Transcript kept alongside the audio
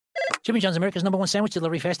Jimmy John's, America's #1 sandwich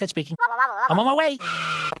delivery, fast Ed speaking. I'm on my way.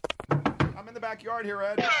 I'm in the backyard here,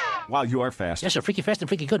 Ed. Wow, you are fast. Yes, sir, freaky fast and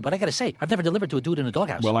freaky good, but I gotta say, I've never delivered to a dude in a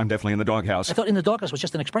doghouse. Well, I'm definitely in the doghouse. I thought in the doghouse was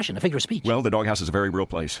just an expression, a figure of speech. Well, the doghouse is a very real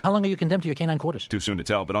place. How long are you condemned to your canine quarters? Too soon to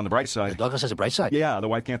tell, but on the bright side... The doghouse has a bright side. Yeah, the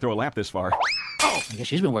wife can't throw a lamp this far. Oh, I guess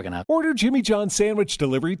she's been working out. Order Jimmy John's sandwich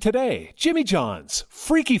delivery today. Jimmy John's.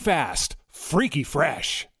 Freaky fast. Freaky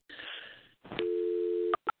fresh.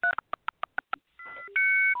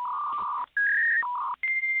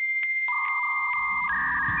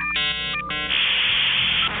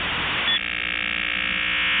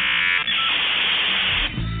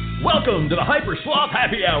 Welcome to the Hyper Sloth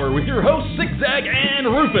Happy Hour with your hosts Zig Zag and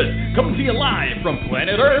Rufus, coming to you live from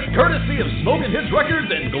planet Earth, courtesy of Smoking Hits Records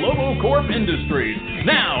and Globo Corp Industries.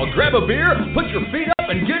 Now, grab a beer, put your feet up,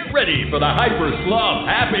 and get ready for the Hyper Sloth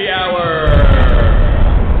Happy Hour.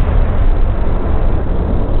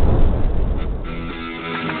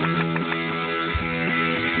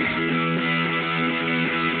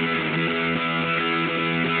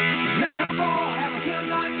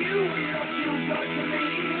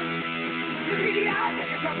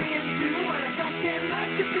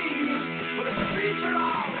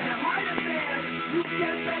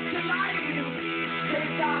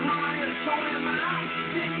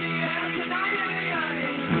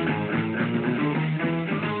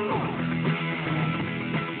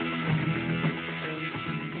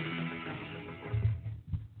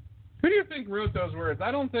 Who do you think wrote those words?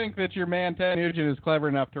 I don't think that your man Ted Nugent is clever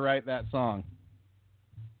enough to write that song.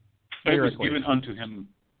 It was given unto him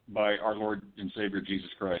by our Lord and Savior Jesus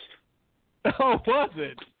Christ. Oh, was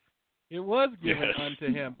it? It was given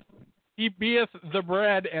unto him. He beeth the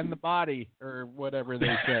bread and the body, or whatever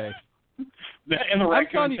they say. And the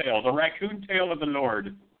raccoon tail. The raccoon tail of the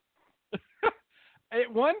Lord.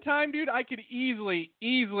 At one time, dude, I could easily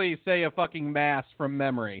say a fucking mass from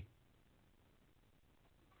memory.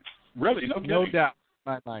 Really? No doubt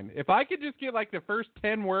in my mind. If I could just get like the first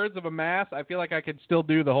 10 words of a mass, I feel like I could still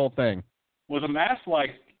do the whole thing. Was a mass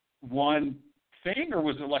like one thing, or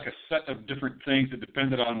was it like a set of different things that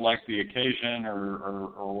depended on like the occasion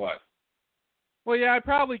or what? Well, yeah, I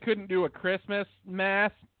probably couldn't do a Christmas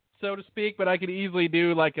mass, so to speak, but I could easily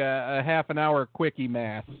do like a half an hour quickie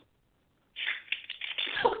mass.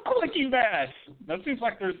 Quickie mass. That seems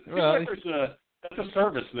like there's that's a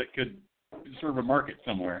service that could serve a market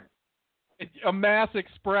somewhere. A Mass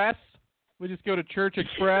Express. We just go to Church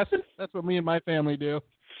Express. That's what me and my family do.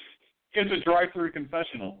 It's a drive-through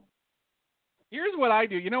confessional. Here's what I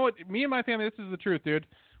do. You know what? Me and my family, this is the truth, dude.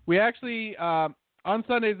 We actually, on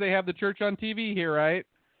Sundays, they have the church on TV here, right?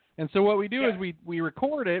 And so what we do is we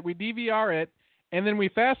record it, we DVR it, and then we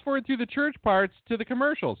fast forward through the church parts to the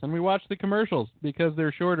commercials, and we watch the commercials because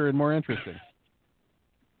they're shorter and more interesting.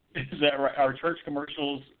 Is that right? Are church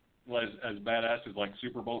commercials as badass as like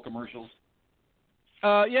Super Bowl commercials?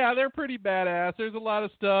 Yeah, they're pretty badass. There's a lot of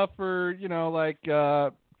stuff for, like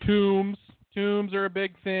tombs. Tombs are a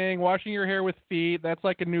big thing. Washing your hair with feet, that's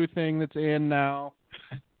like a new thing that's in now.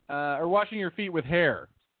 Or washing your feet with hair.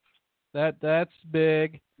 That's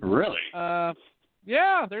big. Really?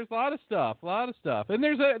 Yeah, there's a lot of stuff. And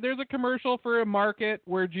there's a commercial for a market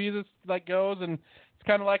where Jesus like goes, and it's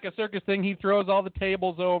kind of like a circus thing. He throws all the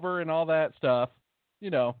tables over and all that stuff.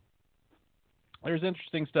 There's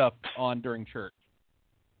interesting stuff on during church.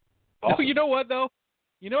 Oh, you know what, though?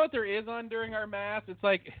 You know what there is on during our Mass? It's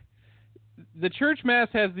like the church Mass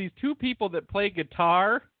has these two people that play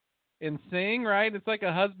guitar and sing, right? It's like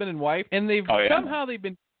a husband and wife. And somehow they've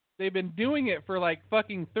been doing it for like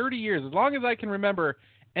fucking 30 years, as long as I can remember,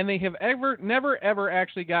 and they have never, ever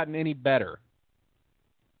actually gotten any better.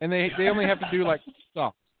 And they only have to do like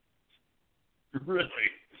songs. Really?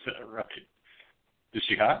 Is that right? Is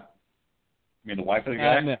she hot? I mean, the wife of the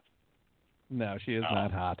guy? No, she is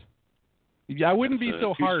not hot. I wouldn't be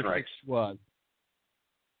so harsh if she was.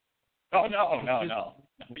 Oh, no.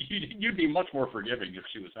 You'd be much more forgiving if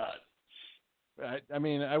she was hot. I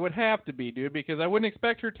mean, I would have to be, dude, because I wouldn't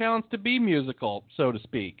expect her talents to be musical, so to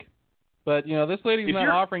speak. But, this lady's not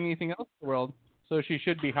offering anything else in the world, so she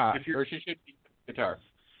should be hot, or she should be guitar.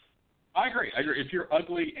 I agree. If you're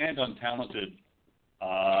ugly and untalented,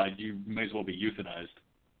 you may as well be euthanized.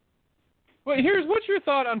 Well, what's your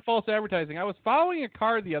thought on false advertising? I was following a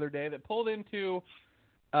car the other day that pulled into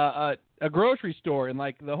a grocery store, and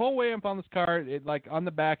like the whole way up on this car, it like on the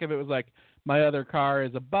back of it was like, my other car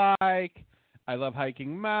is a bike. I love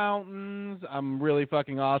hiking mountains. I'm really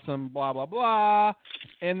fucking awesome. Blah blah blah.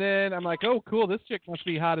 And then I'm like, oh cool, this chick must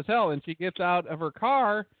be hot as hell. And she gets out of her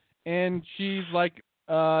car, and she's like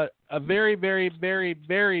a very very very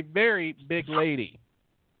very very big lady.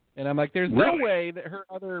 And I'm like, there's no way that her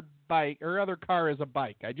other car is a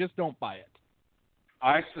bike. I just don't buy it.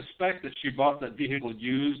 I suspect that she bought that vehicle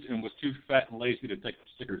used and was too fat and lazy to take the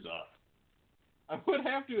stickers off. I would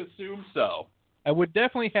have to assume so. I would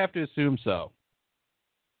definitely have to assume so.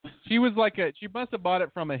 She was she must have bought it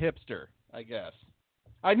from a hipster, I guess.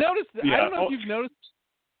 I noticed, I don't know if you've noticed,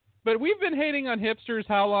 but we've been hating on hipsters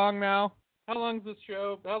how long now? How long's the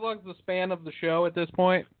span of the show at this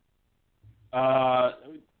point?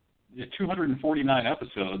 249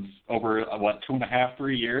 episodes over, 2.5,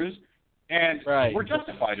 3 years? And we're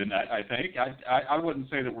justified in that, I think. I wouldn't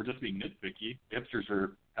say that we're just being nitpicky. Hipsters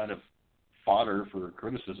are kind of fodder for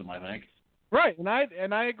criticism, I think. Right,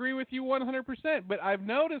 and I agree with you 100%. But I've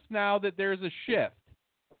noticed now that there's a shift.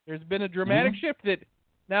 There's been a dramatic shift that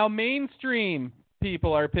now mainstream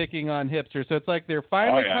people are picking on hipsters. So it's like they're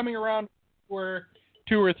finally coming around for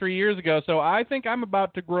 2 or 3 years ago. So I think I'm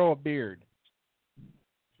about to grow a beard.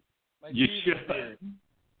 You should.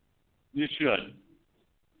 You should.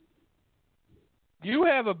 You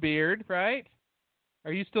have a beard, right?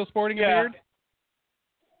 Are you still sporting a beard?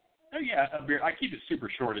 Oh, yeah, a beard. I keep it super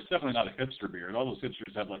short. It's definitely not a hipster beard. All those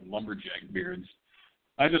hipsters have lumberjack beards.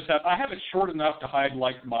 I have it short enough to hide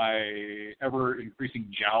my ever increasing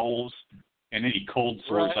jowls and any cold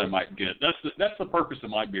sores I might get. That's the purpose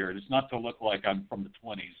of my beard. It's not to look like I'm from the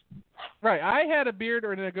 20s. Right. I had a beard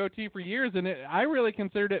or a goatee for years, and I really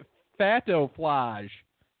considered it fatoflage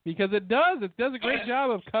because it does a great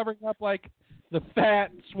job of covering up the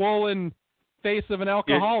fat, swollen face of an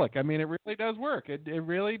alcoholic. I mean, it really does work. It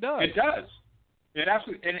really does. It does. It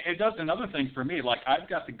absolutely, and it does another thing for me. I've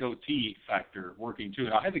got the goatee factor working too.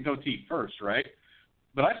 I had the goatee first, right?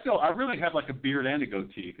 But I really have a beard and a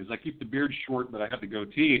goatee because I keep the beard short, but I have the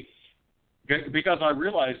goatee because I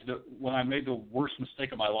realized that when I made the worst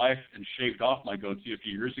mistake of my life and shaved off my goatee a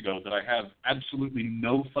few years ago, that I have absolutely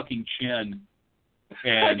no fucking chin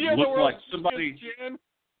and look like somebody. Chin?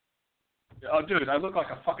 Oh, dude, I look like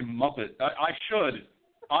a fucking Muppet. I should.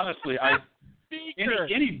 Honestly,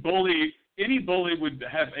 any bully would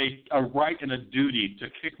have a right and a duty to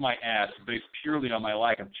kick my ass based purely on my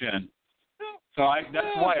lack of chin. So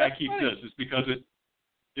that's why I keep this. It's because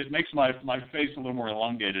it makes my face a little more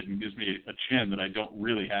elongated and gives me a chin that I don't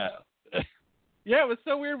really have. Yeah, it was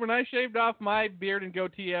so weird. When I shaved off my beard and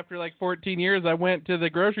goatee after 14 years, I went to the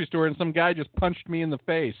grocery store and some guy just punched me in the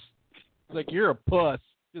face. Like, you're a puss.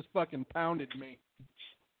 Just fucking pounded me.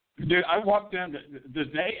 Dude, I walked in the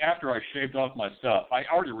day after I shaved off my stuff. I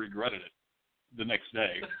already regretted it the next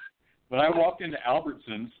day. But I walked into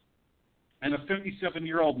Albertsons, and a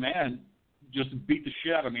 57-year-old man just beat the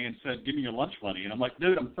shit out of me and said, "Give me your lunch money." And I'm like,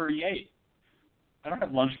 "Dude, I'm 38. I don't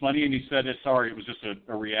have lunch money." And he said, "Sorry, it was just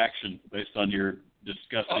a reaction based on your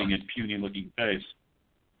disgusting and puny-looking face."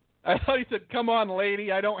 I thought he said, "Come on,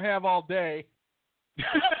 lady, I don't have all day."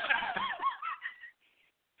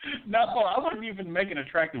 No, I wouldn't even make an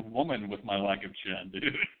attractive woman with my lack of chin,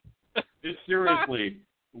 dude. It's seriously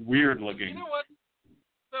weird looking. You know what?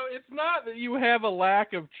 So it's not that you have a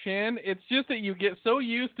lack of chin. It's just that you get so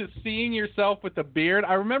used to seeing yourself with a beard.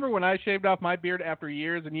 I remember when I shaved off my beard after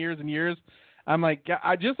years and years and years, I'm like,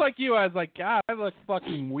 just like you, I was like, God, I look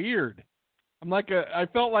fucking weird. I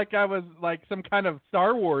felt like I was like some kind of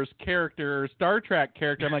Star Wars character or Star Trek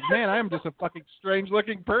character. I'm like, man, I am just a fucking strange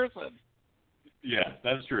looking person. Yeah,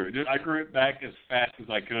 that's true. Dude, I grew it back as fast as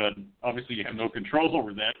I could. Obviously, you have no control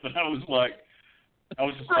over that, but I was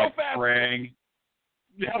just praying.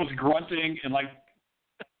 Yeah, I was grunting and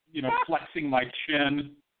flexing my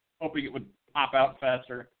chin, hoping it would pop out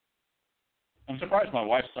faster. I'm surprised my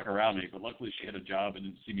wife stuck around me, but luckily she had a job and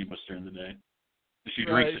didn't see me much during the day. She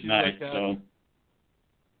drinks at night, so.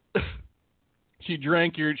 She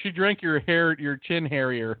drank your hair, your chin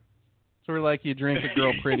hairier, sort of like you drink a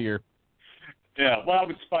girl prettier. Yeah, well, I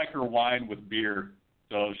would spike her wine with beer,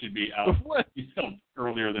 so she'd be out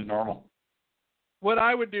earlier than normal. What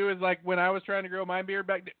I would do is, when I was trying to grow my beard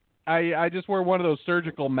back, I just wore one of those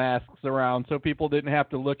surgical masks around so people didn't have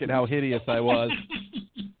to look at how hideous I was.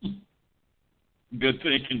 Good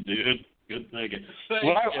thinking, dude. Good thinking.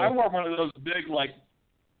 Well, I wore one of those big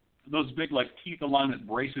teeth alignment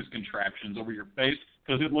braces contraptions over your face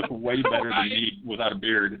because it looked way better than me without a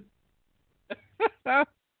beard.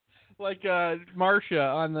 Like Marcia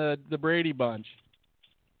on the Brady Bunch.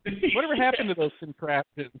 Whatever happened to those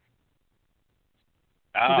contraptions?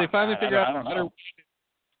 Did they finally figure out a better way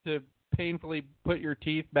to painfully put your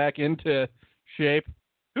teeth back into shape?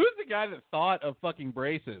 Who's the guy that thought of fucking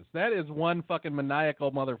braces? That is one fucking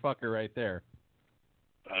maniacal motherfucker right there.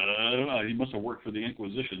 I don't know. He must have worked for the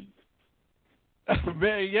Inquisition.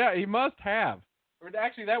 Yeah, he must have. Or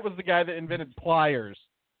actually, that was the guy that invented pliers.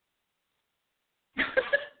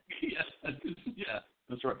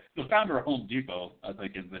 That's right. The founder of Home Depot, I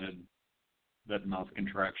think, invented that mouth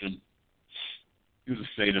contraction. He was a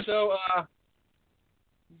sadist. So,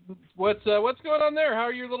 what's going on there? How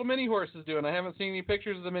are your little mini horses doing? I haven't seen any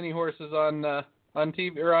pictures of the mini horses on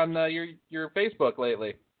TV or on your Facebook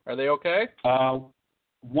lately. Are they okay?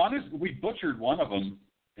 We butchered one of them,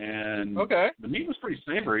 and okay. The meat was pretty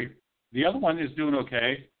savory. The other one is doing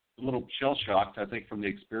okay. A little shell shocked, I think, from the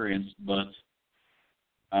experience, but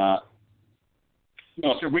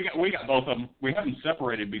no. So we got both of them. We haven't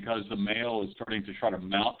separated because the male is starting to try to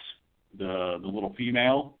mount the little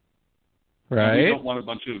female. Right. We don't want a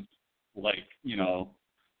bunch of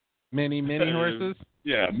mini horses.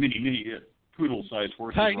 Yeah, mini poodle-sized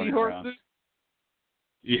horses. Tiny horses.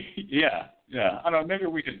 Around. Yeah. I don't know. Maybe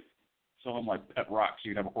we could sell them like pet rocks.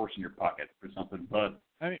 You'd have a horse in your pocket or something. But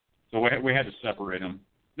so we had to separate them.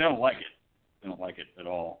 They don't like it. They don't like it at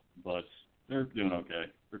all. But they're doing okay.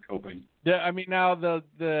 They're coping. Yeah. I mean, now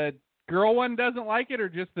the girl one doesn't like it, or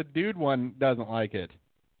just the dude one doesn't like it?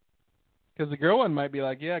 Because the girl one might be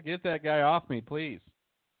like, "Yeah, get that guy off me, please."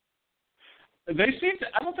 They seem to.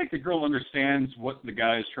 I don't think the girl understands what the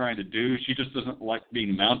guy is trying to do. She just doesn't like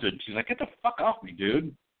being mounted. She's like, "Get the fuck off me,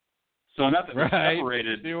 dude." So now that they're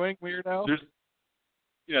separated, doing weirdo.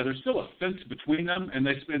 There's still a fence between them, and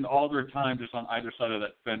they spend all their time just on either side of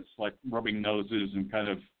that fence, like rubbing noses and kind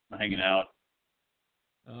of hanging out.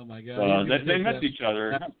 Oh my God! They miss each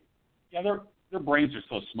other. Yeah, their brains are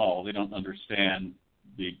so small; they don't understand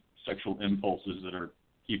the sexual impulses that are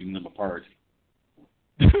keeping them apart.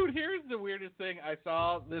 Dude, here's the weirdest thing I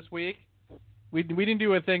saw this week. We didn't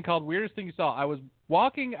do a thing called Weirdest Thing You Saw. I was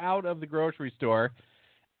walking out of the grocery store,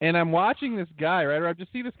 and I'm watching this guy, right? Or I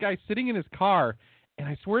just see this guy sitting in his car, and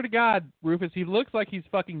I swear to God, Rufus, he looks like he's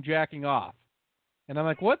fucking jacking off. And I'm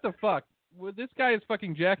like, what the fuck? Well, this guy is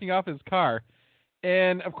fucking jacking off his car.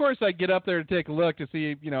 And, of course, I get up there to take a look to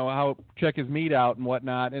see, how check his meat out and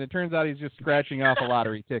whatnot, and it turns out he's just scratching off a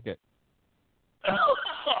lottery ticket.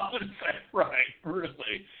 Right,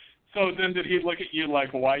 really. So then did he look at you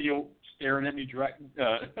like, why are you staring at me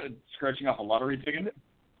scratching off a lottery ticket?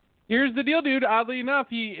 Here's the deal, dude. Oddly enough,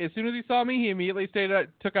 as soon as he saw me, he immediately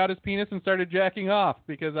took out his penis and started jacking off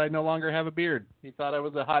because I no longer have a beard. He thought I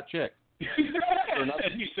was a hot chick. And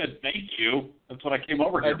you said, thank you. That's what I came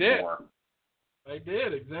over here for. I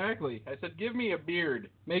did, exactly. I said, give me a beard.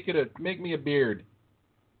 Make me a beard.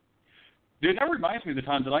 Dude, that reminds me of the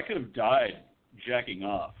time that I could have died jacking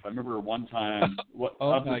off. I remember one time.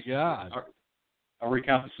 My God! I'll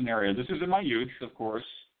recount the scenario. This is in my youth, of course.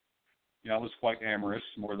 I was quite amorous,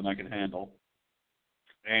 more than I could handle.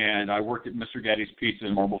 And I worked at Mr. Gaddy's Pizza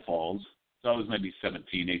in Marble Falls. So I was maybe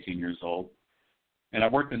 17, 18 years old. And I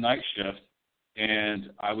worked the night shift, and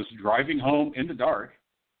I was driving home in the dark.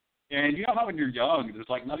 And you know how when you're young, there's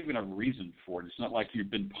like not even a reason for it. It's not like you've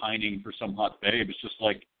been pining for some hot babe. It's just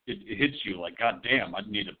like it hits you like, God damn, I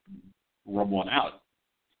need to rub one out.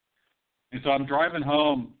 And so I'm driving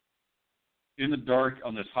home in the dark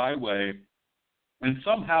on this highway, and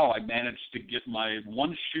somehow I managed to get my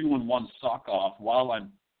one shoe and one sock off while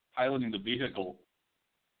I'm piloting the vehicle.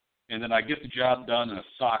 And then I get the job done in a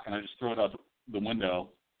sock, and I just throw it out the window,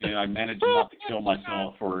 and I managed not to kill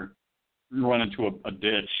myself or run into a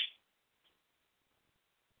ditch.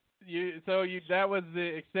 That was the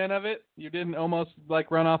extent of it? You didn't almost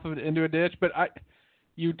like run off into a ditch, but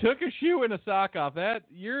you took a shoe and a sock off.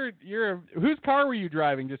 Whose car were you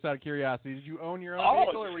driving, just out of curiosity? Did you own your own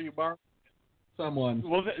vehicle, or were you borrowing someone?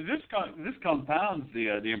 Well, this compounds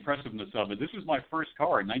the impressiveness of it. This is my first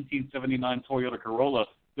car, a 1979 Toyota Corolla.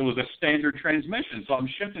 There was a standard transmission, so I'm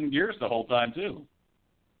shifting gears the whole time too.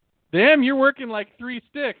 Damn, you're working like 3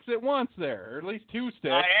 sticks at once there, or at least 2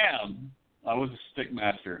 sticks. I am. I was a stick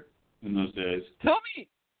master in those days. Tell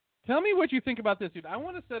me what you think about this, dude. I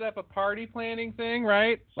want to set up a party planning thing,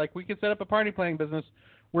 right? Like we could set up a party planning business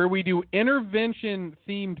where we do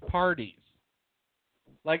intervention-themed parties.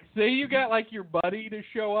 Like, say you got like your buddy to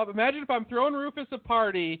show up. Imagine if I'm throwing Rufus a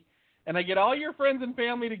party and I get all your friends and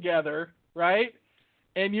family together, right?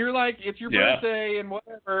 And you're like, it's your birthday and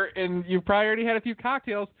whatever, and you've probably already had a few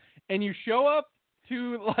cocktails, and you show up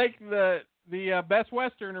to like the Best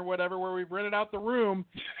Western or whatever where we've rented out the room,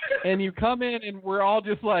 and you come in and we're all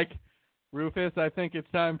just like, Rufus, I think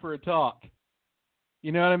it's time for a talk.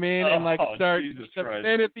 You know what I mean? And like start.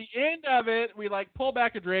 And at the end of it, we like pull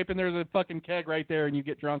back a drape and there's a fucking keg right there, and you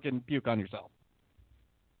get drunk and puke on yourself.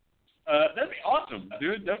 That'd be awesome,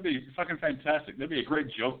 dude. That'd be fucking fantastic. That'd be a great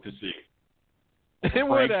joke to see. It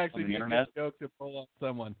would actually be a good joke to pull on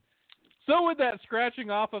someone. So would that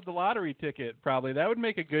scratching off of the lottery ticket, probably. That would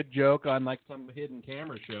make a good joke on like some hidden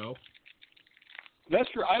camera show. That's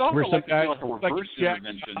true. I'd also Where like some to guy- do like a reverse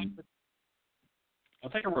intervention. I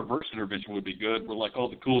think a reverse intervention would be good, where like all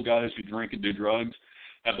the cool guys who drink and do drugs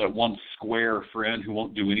have that one square friend who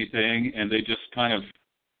won't do anything, and they just kind of,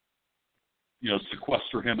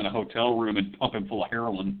 sequester him in a hotel room and pump him full of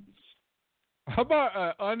heroin. How about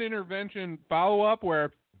an unintervention follow-up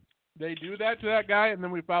where they do that to that guy, and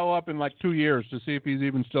then we follow up in like 2 years to see if he's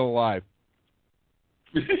even still alive?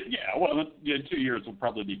 Yeah, well, 2 years will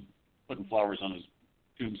probably be putting flowers on his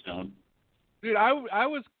tombstone. Dude, I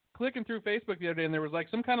was clicking through Facebook the other day, and there was like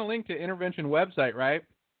some kind of link to intervention website, right?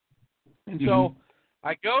 And so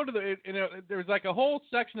I go to there's like a whole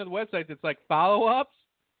section of the website that's like follow-ups,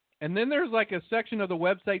 and then there's like a section of the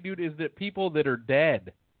website, dude, is that people that are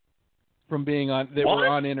dead from being were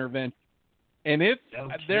on intervention. And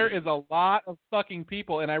there is a lot of fucking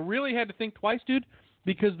people, and I really had to think twice, dude,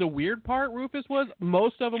 because the weird part, Rufus, was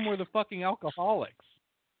most of them were the fucking alcoholics.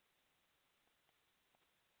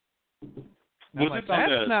 Was like, it on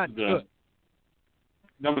that's not good.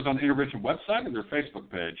 That was on the intervention website or their Facebook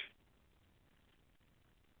page?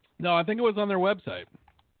 No, I think it was on their website.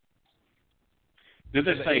 Did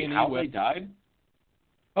they say how they died?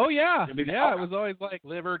 Oh, yeah. Yeah, it was always like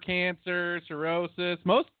liver cancer, cirrhosis.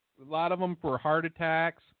 A lot of them for heart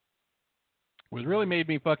attacks. It really made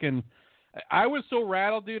me fucking... I was so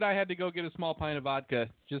rattled, dude, I had to go get a small pint of vodka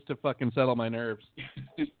just to fucking settle my nerves.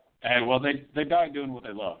 Hey, well, they die doing what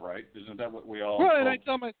they love, right? Isn't that what we all... Well, and I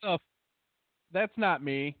tell myself, that's not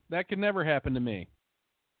me. That could never happen to me.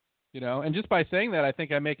 And just by saying that, I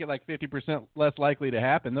think I make it like 50% less likely to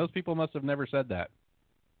happen. Those people must have never said that.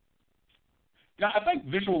 Yeah, I think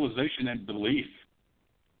visualization and belief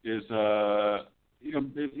is,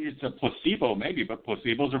 it's a placebo maybe, but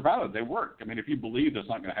placebos are valid. They work. I mean, if you believe that's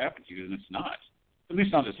not going to happen to you, then it's not. At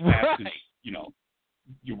least not as fast as, you'd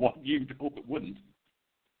hope it wouldn't.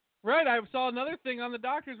 Right. I saw another thing on the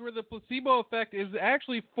doctors where the placebo effect is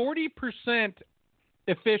actually 40%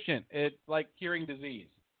 efficient at, like, curing disease.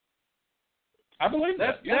 I believe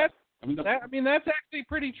that. Yeah. That's actually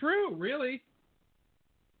pretty true, really.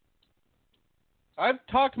 I've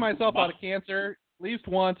talked myself out of cancer at least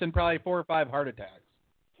once and probably 4 or 5 heart attacks.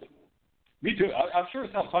 Me too. I'm sure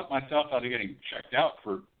as hell talked myself out of getting checked out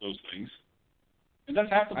for those things. And that's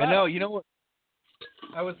half the battle. I know. You know what?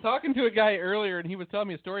 I was talking to a guy earlier, and he was telling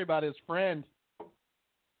me a story about his friend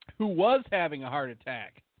who was having a heart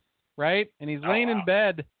attack, right? And he's laying in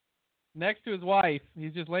bed next to his wife.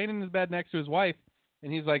 He's just laying in his bed next to his wife,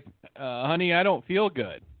 and he's like, honey, I don't feel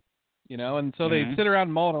good. And so they sit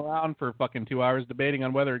around mulling around for fucking 2 hours debating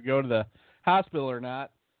on whether to go to the hospital or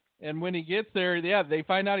not. And when he gets there, they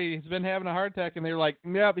find out he's been having a heart attack, and they're like,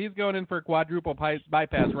 yep, he's going in for a quadruple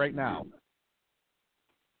bypass right now.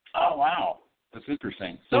 Oh, wow. That's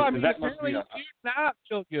interesting. So I mean, apparently you do not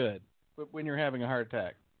feel good when you're having a heart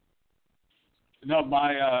attack. No,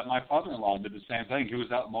 my father-in-law did the same thing. He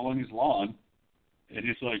was out mowing his lawn, and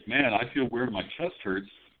he's like, man, I feel weird. My chest hurts.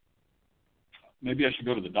 Maybe I should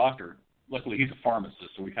go to the doctor. Luckily, he's a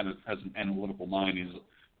pharmacist, so he kind of has an analytical mind. He's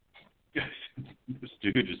this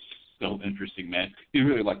dude is so interesting, man. He's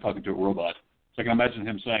really like talking to a robot. So I can imagine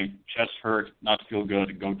him saying, chest hurt, not feel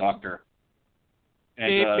good, go doctor.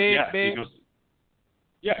 And he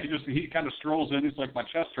kind of strolls in. He's like, my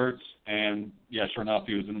chest hurts, and sure enough,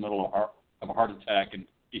 he was in the middle of a heart attack, and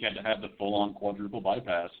he had to have the full-on quadruple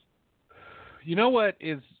bypass. You know what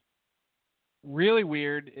is really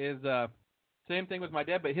weird is same thing with my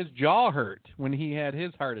dad, but his jaw hurt when he had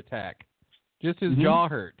his heart attack. Just his jaw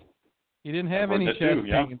hurt. He didn't have any chest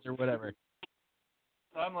pains or whatever.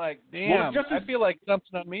 So I'm like, damn, I feel like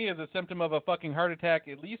something on me is a symptom of a fucking heart attack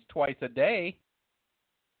at least twice a day.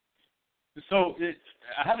 So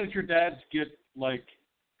how did your dad get, like,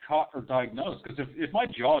 caught or diagnosed? Because if my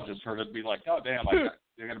jaw just hurt, it'd be like, oh, damn, I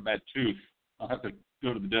got a bad tooth. I'll have to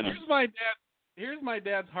go to the dentist. Here's my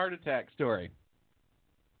dad's heart attack story.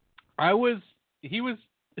 My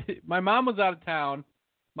mom was out of town.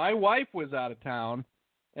 My wife was out of town.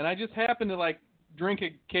 And I just happened to, like, drink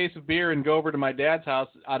a case of beer and go over to my dad's house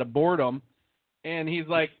out of boredom. And he's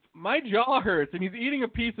like, my jaw hurts, and he's eating a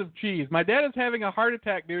piece of cheese. My dad is having a heart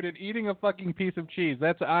attack, dude, and eating a fucking piece of cheese.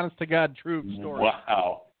 That's an honest-to-God true story.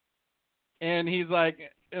 Wow. And he's like,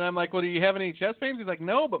 and I'm like, well, do you have any chest pains? He's like,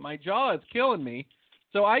 no, but my jaw is killing me.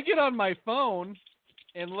 So I get on my phone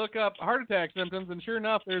and look up heart attack symptoms, and sure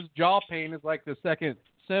enough, there's jaw pain is like the second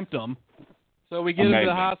symptom. So we get into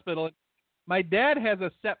the hospital. My dad has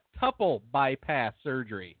a septuple bypass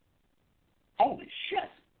surgery. Holy shit.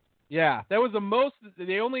 Yeah, that was the most.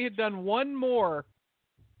 They only had done one more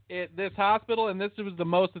at this hospital, and this was the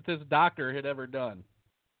most that this doctor had ever done.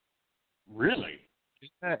 Really?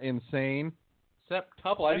 Isn't that insane?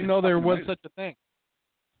 Septuple. I didn't know there was such a thing.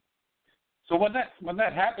 So when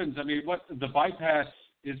that happens, I mean, what the bypass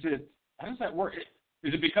is it? How does that work?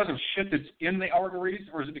 Is it because of shit that's in the arteries,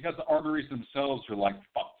 or is it because the arteries themselves are like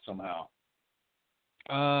fucked somehow?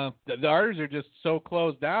 The arteries are just so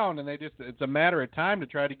closed down, and it's a matter of time to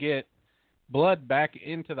try to get blood back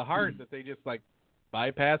into the heart that they just like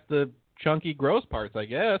bypass the chunky gross parts, I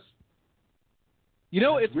guess. You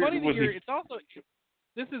know, it's funny to hear. It's also,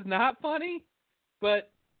 this is not funny,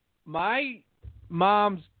 but my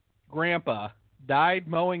mom's grandpa died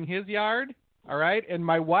mowing his yard, all right? And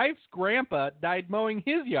my wife's grandpa died mowing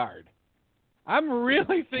his yard. I'm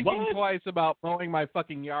really thinking twice about mowing my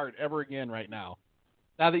fucking yard ever again right now.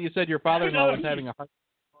 Now that you said your father-in-law was having a hard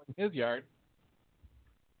time mowing his yard.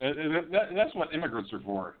 That's what immigrants are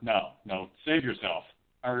for. No, save yourself.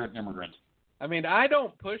 Hire an immigrant. I mean, I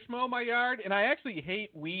don't push mow my yard, and I actually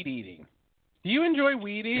hate weed eating. Do you enjoy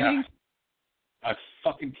weed eating? I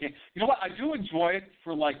fucking can't. You know what? I do enjoy it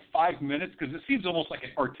for like 5 minutes because it seems almost like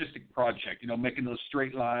an artistic project, you know, making those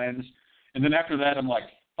straight lines. And then after that, I'm like,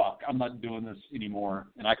 fuck, I'm not doing this anymore.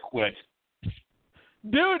 And I quit.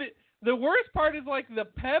 Dude, the worst part is like the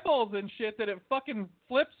pebbles and shit that it fucking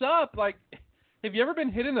flips up. Like, have you ever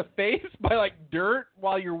been hit in the face by like dirt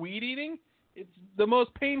while you're weed eating? It's the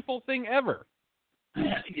most painful thing ever.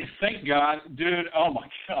 Thank God, dude. Oh my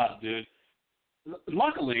God, dude.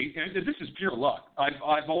 Luckily, and this is pure luck.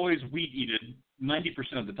 I've always weed eaten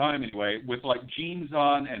 90% of the time anyway, with like jeans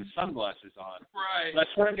on and sunglasses on. Right. But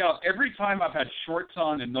I swear to God, every time I've had shorts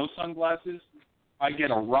on and no sunglasses, I get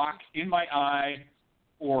a rock in my eye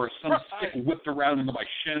or some stick whipped around into my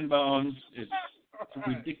shin bones. It's a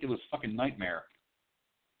ridiculous fucking nightmare.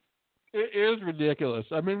 It is ridiculous.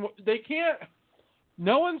 I mean, they can't.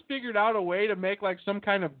 No one's figured out a way to make like some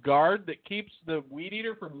kind of guard that keeps the weed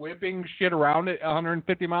eater from whipping shit around at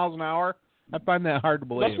 150 miles an hour. I find that hard to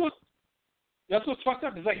believe. That's what's fucked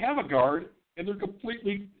up is they have a guard and they're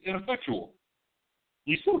completely ineffectual.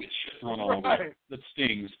 You still get shit thrown all over that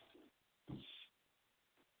stings.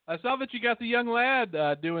 I saw that you got the young lad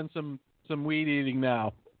doing some weed eating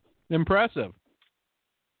now. Impressive.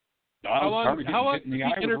 How long is he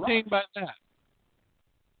entertained by that?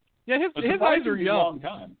 Yeah, his eyes are young. Long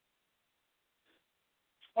time.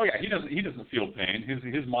 Oh yeah, he doesn't feel pain.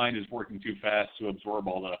 His mind is working too fast to absorb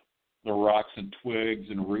all the rocks and twigs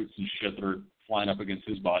and roots and shit that are flying up against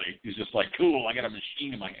his body. He's just like, cool, I got a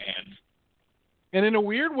machine in my hand. And in a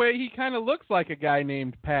weird way, he kind of looks like a guy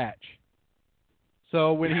named Patch.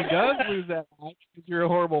 So when he does lose that much because you're a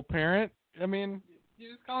horrible parent, I mean, you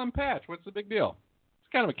just call him Patch. What's the big deal?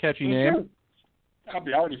 It's kind of a catchy name. I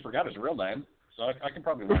already forgot his real name, so I can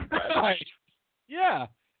probably learn Patch. Right. Yeah.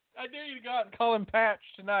 I dare you to go out and call him Patch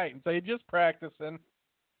tonight and say, just practicing.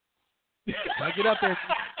 I get up there.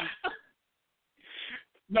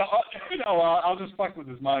 No, I'll just fuck with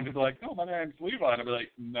his mind. He'll be like, oh, my name's Levi. And I'll be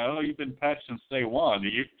like, no, you've been patched since day one.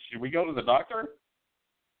 Should we go to the doctor?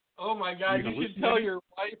 Oh, my God, you should tell your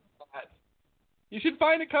wife that. You should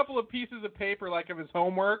find a couple of pieces of paper, like of his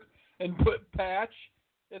homework, and put Patch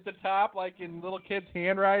at the top, like in little kids'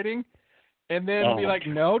 handwriting, and then be like,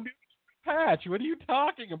 no, dude, Patch, what are you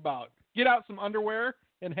talking about? Get out some underwear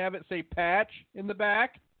and have it say Patch in the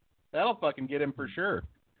back. That'll fucking get him for sure.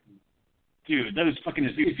 Dude, that is fucking...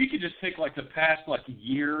 If you could just take, like, the past, like,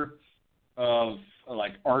 year of,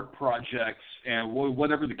 like, art projects and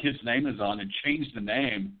whatever the kid's name is on and change the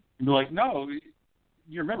name and be like, no,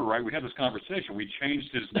 you remember, right? We had this conversation. We changed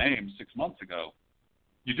his name 6 months ago.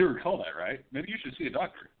 You do recall that, right? Maybe you should see a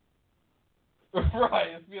doctor. Right.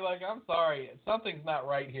 It's be like, I'm sorry. Something's not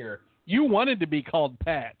right here. You wanted to be called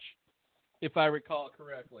Patch, if I recall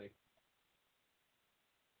correctly.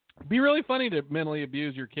 It'd be really funny to mentally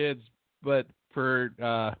abuse your kids, but for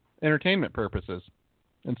entertainment purposes,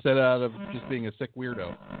 instead of just being a sick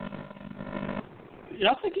weirdo.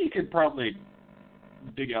 Yeah, I think you could probably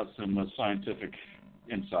dig out some scientific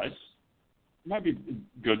insights. It might be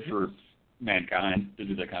good for mankind to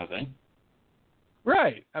do that kind of thing.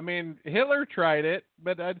 Right. I mean, Hitler tried it,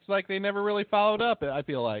 but it's like they never really followed up, I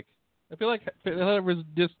feel like. Hitler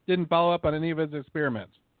just didn't follow up on any of his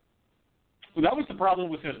experiments. Well, that was the problem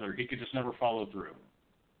with Hitler. He could just never follow through.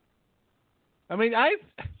 I mean,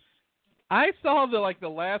 I saw the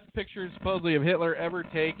last picture supposedly of Hitler ever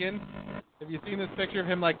taken. Have you seen this picture of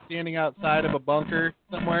him like standing outside of a bunker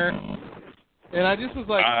somewhere? And I just was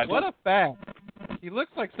like, what a fag. He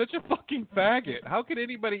looks like such a fucking faggot. How could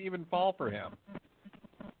anybody even fall for him?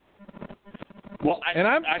 Well,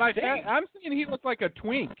 I'm saying he looked like a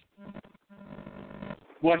twink.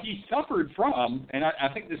 what he suffered from, and I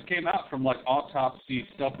think this came out from like autopsy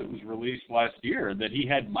stuff that was released last year, that he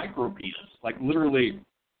had micropenis, like literally,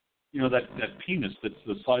 you know, that penis that's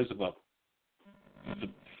the size of the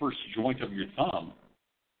first joint of your thumb,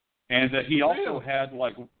 and that he also had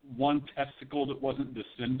like one testicle that wasn't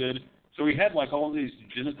descended. So he had like all these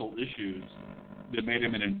genital issues that made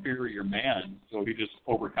him an inferior man. So he just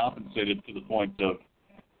overcompensated to the point of,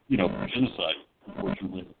 you know, genocide,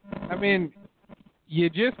 unfortunately. I mean, you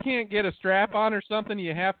just can't get a strap on or something.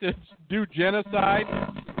 You have to do genocide.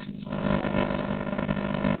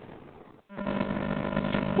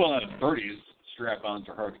 Well, in the 30s, strap-ons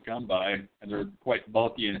are hard to come by, and they're quite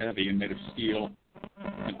bulky and heavy and made of steel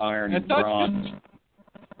and iron and bronze.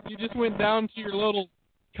 You just went down to your little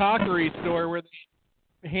cockery store where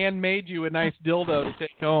they handmade you a nice dildo to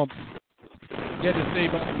take home. You had to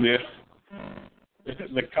save up. Yeah.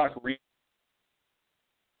 The cockery.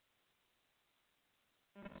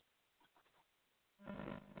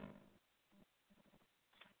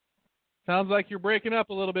 Sounds like you're breaking up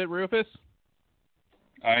a little bit, Rufus.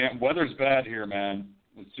 I am. Weather's bad here, man.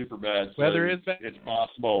 It's super bad. So Weather is bad? It's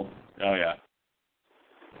possible. Oh, yeah.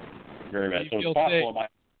 Very bad. So it's possible.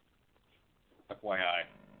 FYI.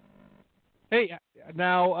 Hey,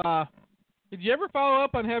 now, did you ever follow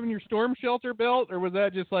up on having your storm shelter built, or was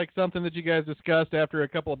that just like something that you guys discussed after a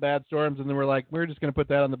couple of bad storms and then we're like, we're just going to put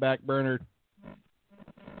that on the back burner?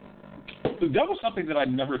 That was something that I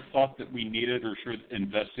never thought that we needed or should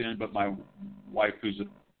invest in, but my wife, who's a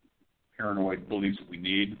paranoid, believes that we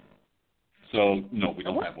need. So, no, we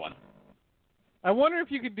don't have one. I wonder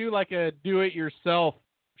if you could do like a do-it-yourself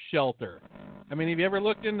shelter. I mean, have you ever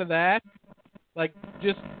looked into that? Like,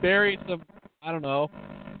 just bury some, I don't know,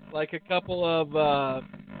 like a couple of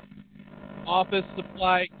office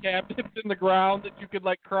supply cabinets in the ground that you could,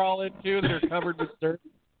 like, crawl into that are covered with dirt.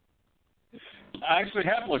 I actually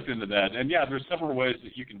have looked into that, and yeah, there's several ways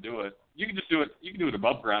that you can do it. You can just do it. You can do it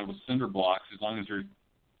above ground with cinder blocks, as long as they're,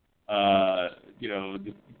 you know,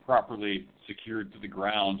 properly secured to the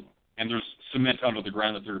ground, and there's cement under the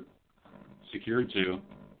ground that they're secured to.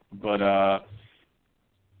 But I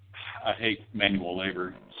hate manual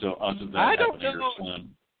labor, so odds of that happening are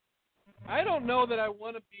slim. I don't know that I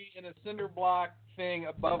want to be in a cinder block thing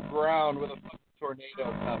above ground with a fucking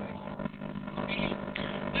tornado coming.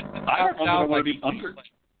 I don't know that I want to be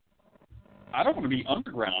I don't want to be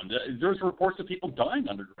underground. There's reports of people dying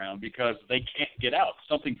underground because they can't get out.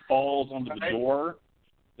 Something falls onto the door.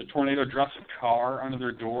 The tornado drops a car under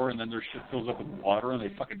their door, and then their shit fills up with water, and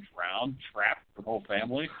they fucking drown, trapped the whole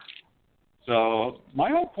family. So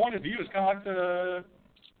my whole point of view is kind of like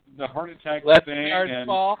the heart attack thing. And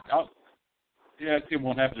fall. Yeah, it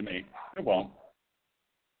won't happen to me. It won't.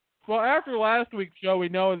 Well, after last week's show, we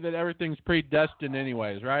know that everything's predestined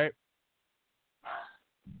anyways, right?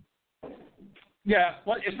 Yeah,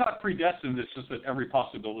 well, it's not predestined. It's just that every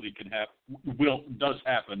possibility does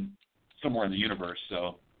happen somewhere in the universe.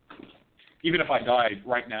 So even if I died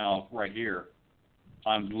right now, right here,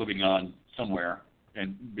 I'm living on somewhere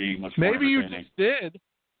and being much more entertaining. Maybe you just did.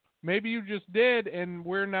 Maybe you just did, and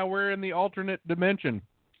we're in the alternate dimension,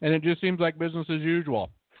 and it just seems like business as usual.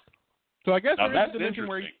 So I guess now, there is a dimension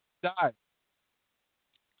where you died.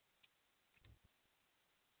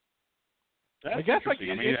 That's I guess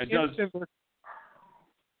interesting. I mean, it does.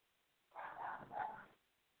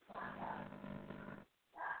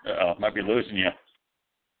 Might be losing you.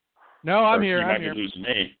 No, I'm here. You might I'm here. be losing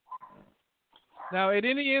me. Now, at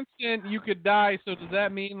any instant, you could die. So does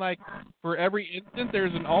that mean, like, for every instant,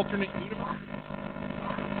 there's an alternate universe?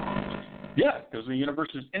 Yeah, because the universe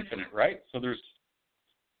is infinite, right? So there's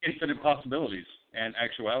infinite possibilities and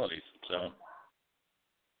actualities. So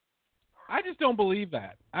I just don't believe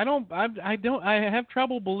that. I have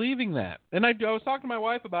trouble believing that. And I was talking to my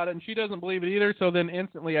wife about it, and she doesn't believe it either. So then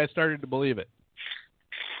instantly, I started to believe it.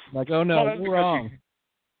 Like, oh no, you're wrong.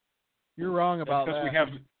 You're wrong about that. Because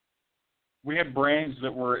we have brains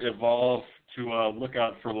that were evolved to look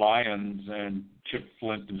out for lions and chip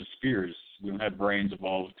flint into spears. We don't have brains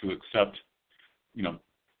evolved to accept, you know,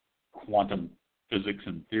 quantum physics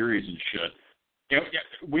and theories and shit. Yeah,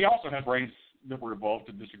 we also have brains that were evolved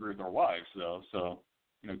to disagree with our wives, though. So,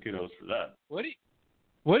 you know, kudos for that. What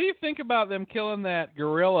do you think about them killing that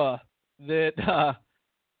gorilla that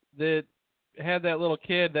had that little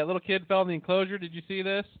kid? That little kid fell in the enclosure. Did you see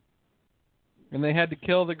this? And they had to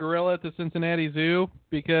kill the gorilla at the Cincinnati Zoo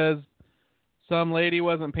because some lady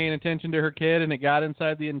wasn't paying attention to her kid and it got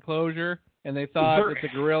inside the enclosure, and they thought that the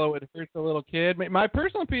gorilla would hurt the little kid. My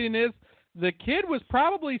personal opinion is the kid was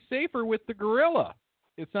probably safer with the gorilla.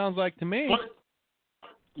 It sounds like to me.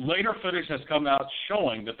 later footage has come out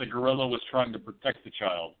showing that the gorilla was trying to protect the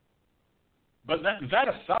child. But that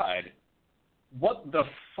aside, what the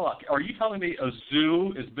fuck? Are you telling me a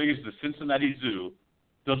zoo as big as the Cincinnati Zoo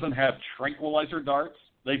doesn't have tranquilizer darts?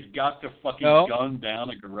 They've got to fucking gun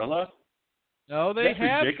down a gorilla? No, they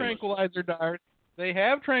have tranquilizer darts. They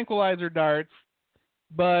have tranquilizer darts,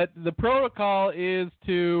 but the protocol is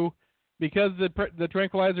to, because the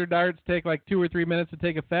tranquilizer darts take like 2 or 3 minutes to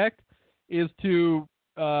take effect, is to,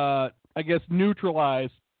 I guess,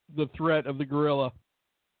 neutralize the threat of the gorilla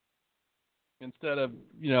instead of,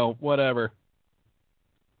 whatever.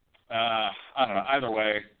 I don't know. Either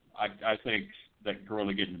way, I think that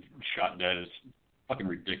gorilla getting shot dead is fucking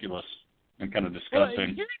ridiculous and kind of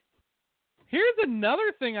disgusting. Well, here's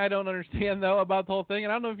another thing I don't understand, though, about the whole thing,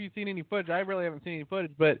 and I don't know if you've seen any footage. I really haven't seen any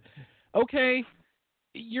footage, but, okay,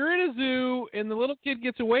 you're in a zoo, and the little kid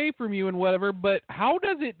gets away from you and whatever, but how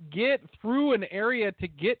does it get through an area to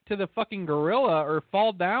get to the fucking gorilla or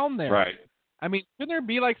fall down there? Right. I mean, shouldn't there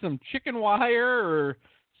be like some chicken wire or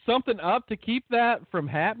something up to keep that from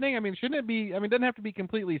happening? I mean, shouldn't it be, it doesn't have to be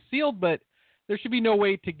completely sealed, but there should be no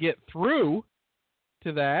way to get through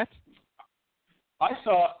to that. I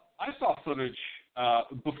saw footage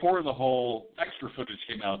before the whole extra footage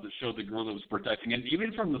came out that showed the gorilla was protecting, and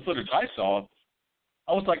even from the footage I saw,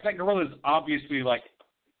 I was like, that gorilla is obviously like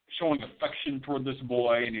showing affection toward this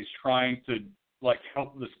boy, and he's trying to like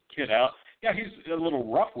help this kid out. Yeah, he's a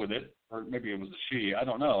little rough with it, or maybe it was a she, I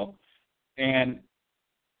don't know.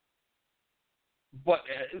 But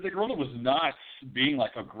the gorilla was not being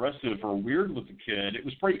like aggressive or weird with the kid. It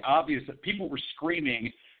was pretty obvious that people were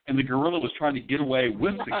screaming, and the gorilla was trying to get away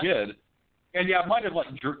with the kid. And yeah, I might have like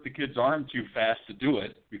jerked the kid's arm too fast to do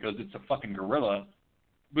it because it's a fucking gorilla.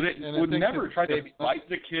 But it would never try to bite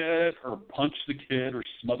the kid or punch the kid or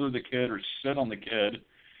smother the kid or sit on the kid.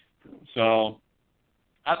 So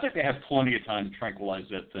I think they have plenty of time to tranquilize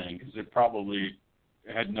that thing because it probably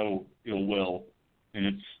had no ill will in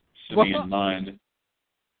its simian mind.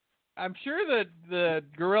 I'm sure that the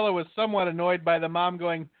gorilla was somewhat annoyed by the mom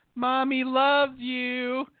going, "Mommy loves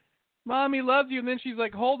you. Mommy loves you." And then she's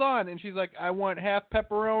like, "Hold on." And she's like, "I want half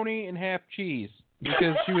pepperoni and half cheese."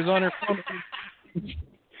 Because she was on her phone.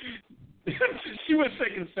 She was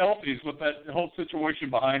taking selfies with that whole situation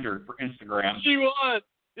behind her for Instagram. She was.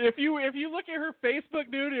 If you look at her Facebook,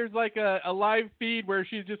 dude, there's like a live feed where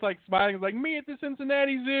she's just like smiling, like me at the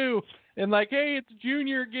Cincinnati Zoo, and like, hey, it's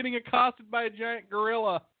Junior getting accosted by a giant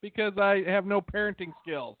gorilla because I have no parenting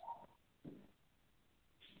skills.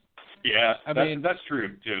 Yeah, that's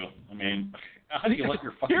true too. I mean, how do you let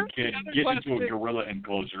your fucking kid get into a gorilla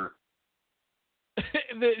enclosure?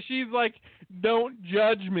 That she's like, "Don't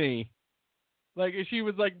judge me." Like, she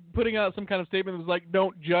was like putting out some kind of statement that was like,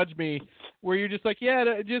 "Don't judge me," where you're just like, yeah,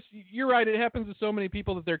 you're right. It happens to so many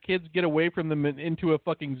people that their kids get away from them into a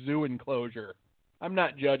fucking zoo enclosure. I'm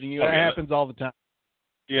not judging you. It happens all the time.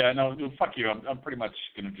 Yeah, no, fuck you. I'm pretty much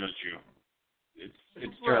going to judge you.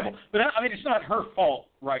 It's terrible. But I mean, it's not her fault,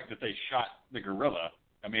 right, that they shot the gorilla.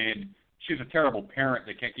 I mean, she's a terrible parent.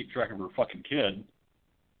 They can't keep track of her fucking kid.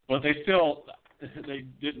 But they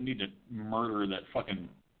didn't need to murder that fucking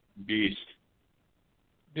beast.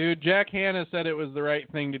 Dude, Jack Hanna said it was the right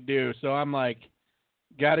thing to do, so I'm like,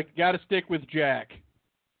 gotta stick with Jack.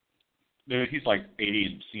 Dude, he's like 80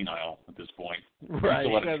 and senile at this point. Right. He's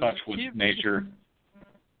still out of touch with nature.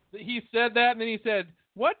 He said that, and then he said,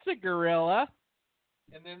 "What's a gorilla?"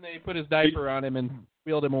 And then they put his diaper on him and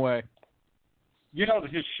wheeled him away. You know,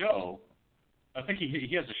 his show, I think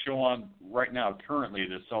he has a show on right now currently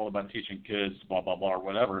that's all about teaching kids, blah, blah, blah, or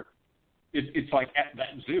whatever. It's like at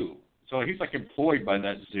that zoo. So he's like employed by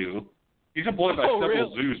that zoo. He's employed by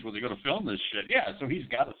several zoos where they go to film this shit. Yeah, so he's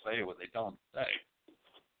got to say what they tell him to say.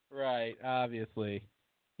 Right, obviously.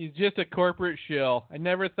 He's just a corporate shill. I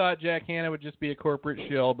never thought Jack Hanna would just be a corporate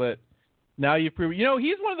shill, but now you've proven. You know,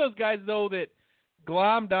 he's one of those guys, though, that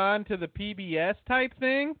glommed on to the PBS type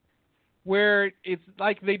thing, where it's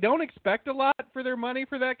like they don't expect a lot for their money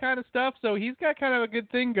for that kind of stuff, so he's got kind of a good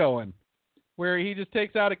thing going, where he just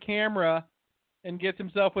takes out a camera and gets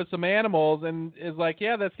himself with some animals and is like,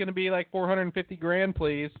 yeah, that's going to be like $450,000,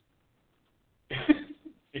 please.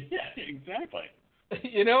 Yeah, exactly.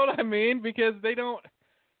 You know what I mean? Because they don't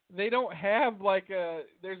have like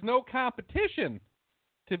there's no competition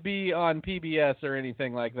to be on PBS or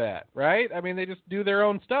anything like that, right? I mean, they just do their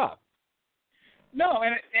own stuff. No,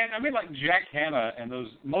 and I mean, like Jack Hanna and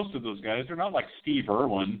most of those guys, they're not like Steve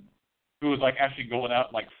Irwin, who was like actually going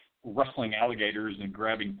out like wrestling alligators and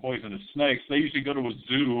grabbing poisonous snakes. They usually go to a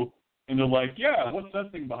zoo and they're like, yeah, what's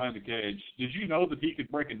that thing behind the cage? Did you know that he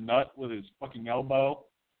could break a nut with his fucking elbow?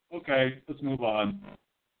 Okay, let's move on.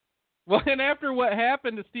 Well, and after what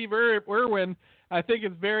happened to Steve Irwin, I think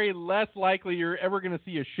it's very less likely you're ever going to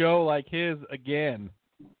see a show like his again,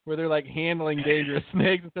 where they're like handling dangerous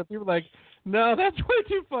snakes and stuff. People are like, no, that's way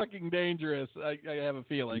too fucking dangerous. I have a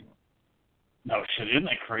feeling. No shit, isn't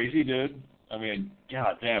that crazy, dude? I mean,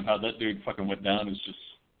 god damn, how that dude fucking went down is just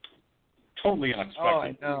totally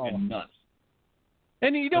unexpected and nuts.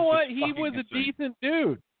 And you know what? He was a decent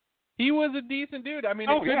dude. He was a decent dude. I mean,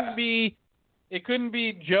 it couldn't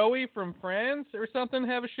be Joey from Friends or something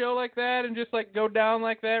have a show like that and just like go down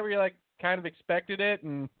like that where you like kind of expected it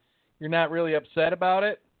and you're not really upset about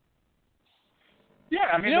it. Yeah,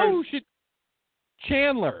 I mean, who should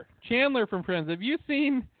Chandler from Friends. Have you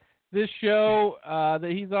seen this show that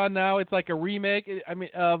he's on now? It's like a remake.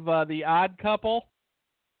 Of The Odd Couple.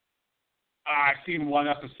 I've seen one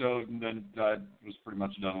episode and then I was pretty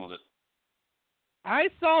much done with it. I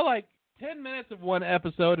saw like 10 minutes of one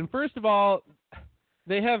episode, and first of all,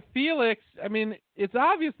 they have Felix. I mean, it's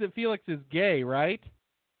obvious that Felix is gay, right?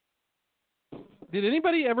 Did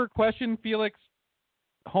anybody ever question Felix's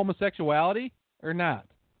homosexuality or not?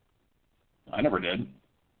 I never did.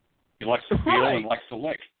 He likes to feel and likes to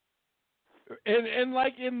lick. And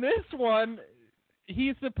like in this one,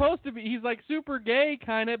 he's like super gay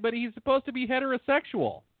kind of, but he's supposed to be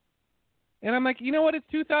heterosexual. And I'm like, you know what? It's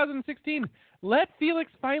 2016. Let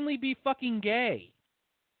Felix finally be fucking gay.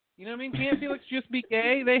 You know what I mean? Can't Felix just be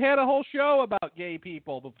gay? They had a whole show about gay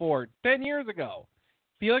people before, 10 years ago.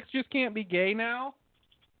 Felix just can't be gay now?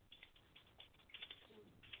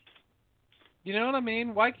 You know what I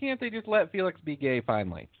mean? Why can't they just let Felix be gay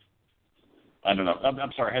finally? I don't know.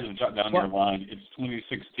 I'm sorry, I had to jot down your line. It's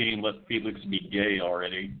 2016, let Felix be gay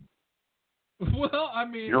already. Well, I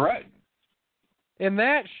mean... You're right. And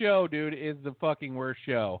that show, dude, is the fucking worst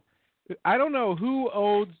show. I don't know who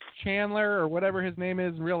owes Chandler or whatever his name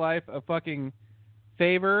is in real life a fucking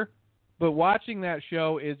favor, but watching that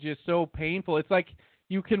show is just so painful. It's like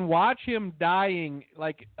you can watch him dying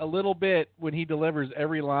like a little bit when he delivers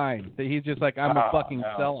every line. That he's just like, I'm a fucking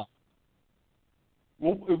sellout.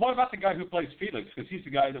 Well, what about the guy who plays Felix? Because he's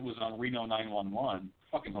the guy that was on Reno 911.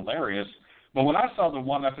 Fucking hilarious. But when I saw the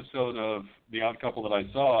one episode of The Odd Couple that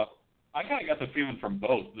I saw, I kind of got the feeling from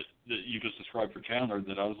both that you just described for Chandler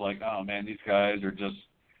that I was like, oh, man, these guys are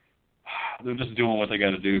they're just doing what they got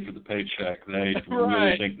to do for the paycheck. They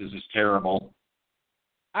really think this is terrible.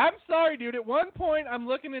 I'm sorry, dude. At one point, I'm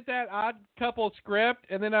looking at that Odd Couple script,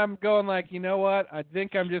 and then I'm going like, you know what? I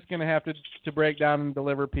think I'm just going to have to break down and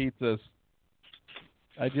deliver pizzas.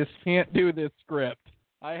 I just can't do this script.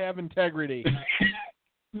 I have integrity.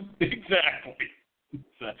 Exactly.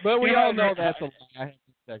 But we all know that's a lie. I have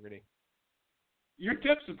integrity. Your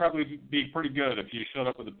tips would probably be pretty good if you showed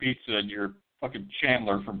up with a pizza and you're fucking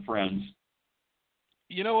Chandler from Friends.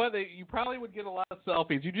 You know what? You probably would get a lot of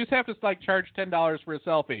selfies. You just have to like charge $10 for a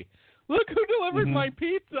selfie. Look who delivered my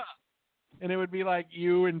pizza. And it would be like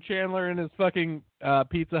you and Chandler in his fucking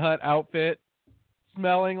Pizza Hut outfit,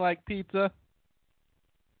 smelling like pizza.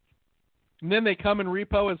 And then they come and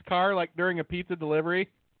repo his car like during a pizza delivery.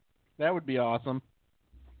 That would be awesome.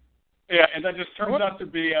 Yeah, and that just turns out to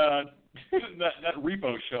be that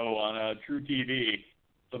repo show on True TV.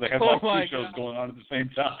 So they have like two shows going on at the same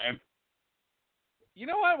time. You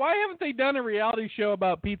know what? Why haven't they done a reality show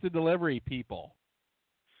about pizza delivery people?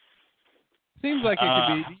 Seems like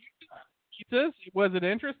it could be. Pizzas? Was it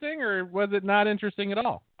interesting or was it not interesting at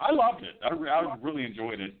all? I loved it. I really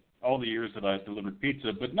enjoyed it all the years that I delivered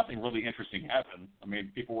pizza, but nothing really interesting happened. I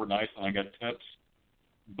mean, people were nice and I got tips,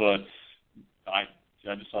 but I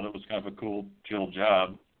just thought it was kind of a cool, chill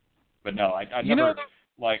job. But no, I never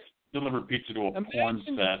delivered pizza to a porn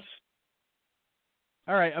set.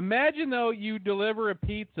 All right, imagine though you deliver a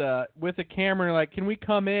pizza with a camera and like, can we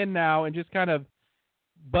come in now and just kind of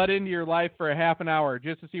butt into your life for a half an hour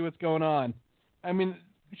just to see what's going on? I mean,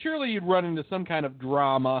 surely you'd run into some kind of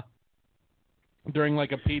drama during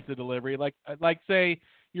like a pizza delivery. Like say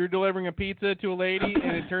you're delivering a pizza to a lady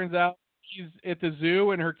and it turns out she's at the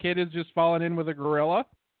zoo and her kid is just falling in with a gorilla.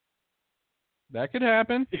 That could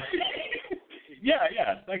happen. Yeah,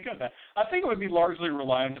 that could happen. I think it would be largely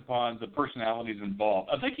reliant upon the personalities involved.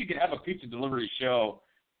 I think you could have a pizza delivery show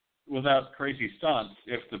without crazy stunts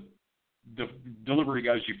if the delivery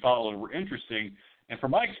guys you follow were interesting. And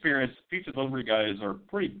from my experience, pizza delivery guys are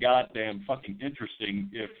pretty goddamn fucking interesting,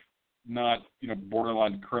 if not,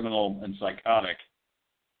 borderline criminal and psychotic.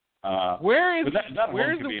 Where's that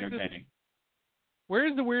alone could be entertaining.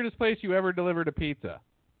 Where's the weirdest place you ever delivered a pizza?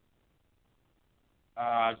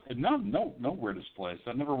 No weirdest place.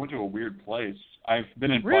 I never went to a weird place. I've been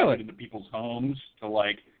invited into people's homes to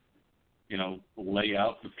lay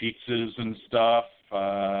out the pizzas and stuff.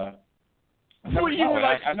 I never, you were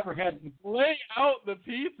I never had. lay out the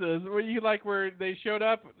pizzas. Were you like where they showed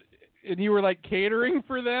up and you were like catering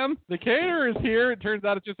for them? The caterer is here. It turns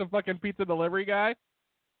out it's just a fucking pizza delivery guy.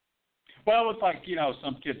 Well, it's like,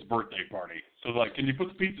 some kid's birthday party. So, like, can you put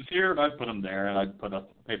the pizzas here? And I'd put them there, and I'd put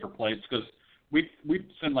up paper plates because we'd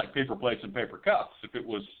send, like, paper plates and paper cups if it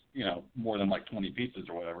was, more than, like, 20 pizzas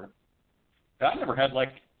or whatever. But I never had,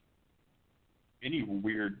 like, any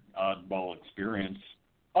weird oddball experience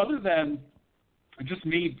other than just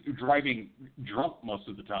me driving drunk most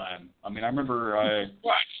of the time. I mean, I remember I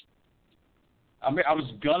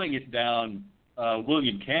was gunning it down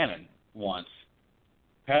William Cannon once.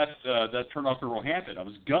 Past that turnoff to Roehampton. I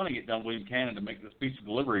was gunning it down William Cannon to make this pizza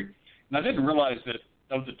delivery. And I didn't realize that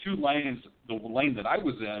of the two lanes, the lane that I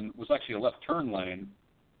was in was actually a left turn lane,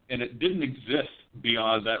 and it didn't exist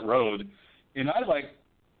beyond that road. And I,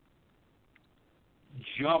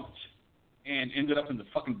 jumped and ended up in the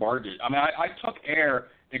fucking bar ditch. I mean, I took air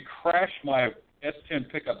and crashed my S10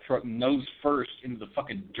 pickup truck nose first into the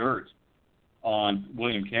fucking dirt on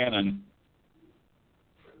William Cannon.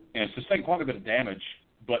 And sustained quite a bit of damage.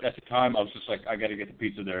 But at the time, I was just like, I got to get the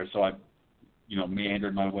pizza there. So I,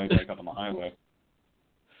 meandered my way back up on the highway.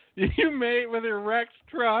 You made with a wrecked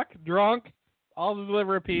truck, drunk, all to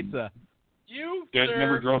deliver a pizza. You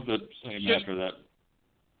never drove the same after that.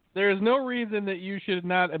 There is no reason that you should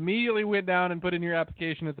not immediately went down and put in your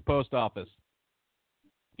application at the post office.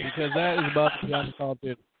 Because that is about to be on the call,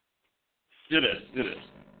 dude. It is.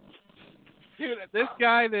 Dude, this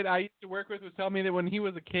guy that I used to work with was telling me that when he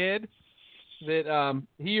was a kid, that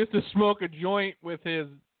he used to smoke a joint with his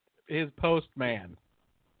postman.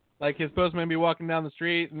 Like, his postman would be walking down the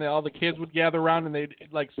street, and all the kids would gather around, and they'd,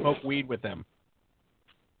 smoke weed with him.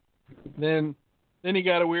 Then he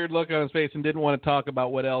got a weird look on his face and didn't want to talk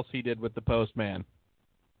about what else he did with the postman.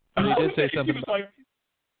 But he did say something about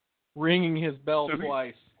ringing his bell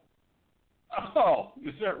twice. Oh,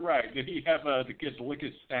 is that right? Did he have the kids lick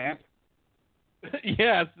his stamp?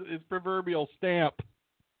 Yes, his proverbial stamp.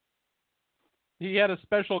 He had a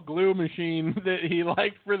special glue machine that he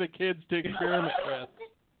liked for the kids to experiment with.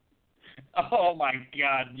 Oh, my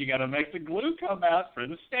God. You got to make the glue come out for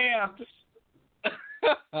the stamps.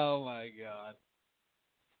 Oh, my God.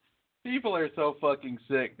 People are so fucking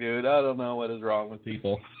sick, dude. I don't know what is wrong with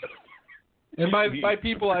people. And by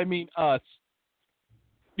people, I mean us.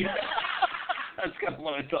 That's kind of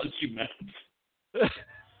what I thought you meant.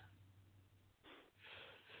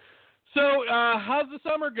 So, how's the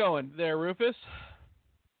summer going there, Rufus?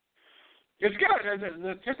 It's good.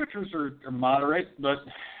 The temperatures are moderate, but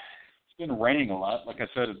it's been raining a lot. Like I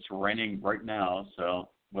said, it's raining right now, so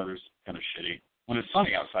weather's kind of shitty. When it's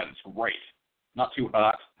sunny outside, it's great. Not too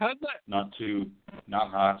hot. How's that? Not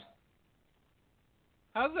hot.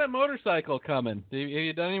 How's that motorcycle coming? Have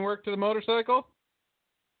you done any work to the motorcycle?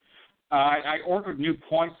 I ordered new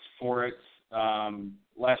points for it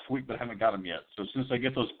last week, but I haven't got them yet. So as soon as I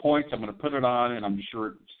get those points, I'm going to put it on, and I'm sure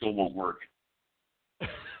it still won't work.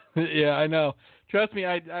 Yeah, I know. Trust me,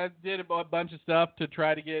 I did a bunch of stuff to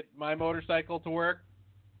try to get my motorcycle to work.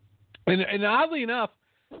 And oddly enough,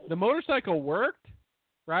 the motorcycle worked,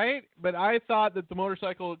 right? But I thought that the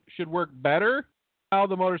motorcycle should work better. Now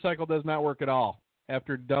the motorcycle does not work at all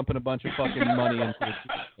after dumping a bunch of fucking money into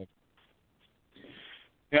it.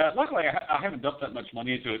 Yeah, luckily I haven't dumped that much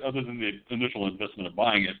money into it other than the initial investment of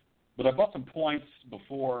buying it. But I bought some points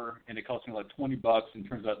before, and it cost me like $20, and it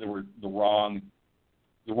turns out they were the wrong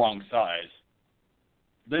size.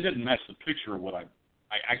 They didn't match the picture of what I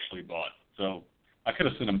actually bought. So I could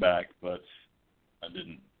have sent them back, but I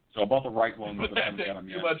didn't. So I bought the right one, but I haven't got them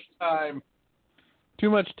yet. Too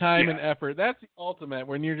much time and effort. That's the ultimate,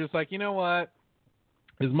 when you're just like, you know what?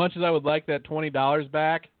 As much as I would like that $20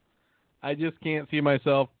 back, I just can't see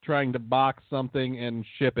myself trying to box something and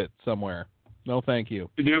ship it somewhere. No, thank you.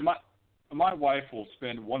 Dude, my wife will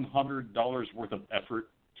spend $100 worth of effort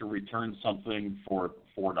to return something for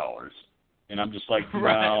 $4, and I'm just like,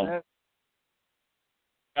 wow.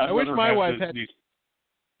 I wish my wife had.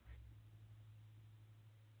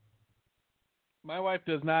 My wife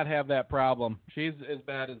does not have that problem. She's as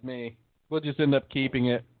bad as me. We'll just end up keeping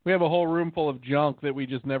it. We have a whole room full of junk that we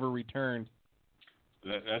just never returned.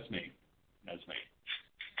 That's me. That's me.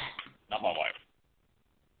 Not my wife.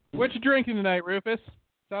 What you drinking tonight, Rufus?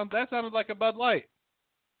 That sounded like a Bud Light.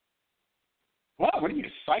 What are you,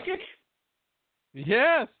 psychic?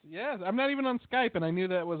 Yes. I'm not even on Skype, and I knew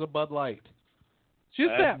that was a Bud Light. Just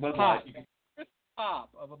that pop. Just pop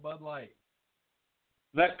of a Bud Light.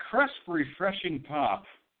 That crisp, refreshing pop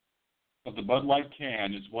of the Bud Light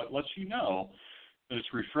can is what lets you know that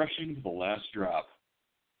it's refreshing to the last drop.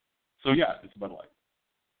 So, yeah, it's Bud Light.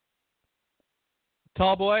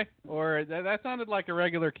 Tall boy? Or that sounded like a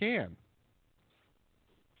regular can.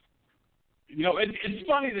 You know, it's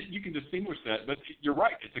funny that you can distinguish that, but you're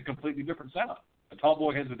right. It's a completely different sound. A tall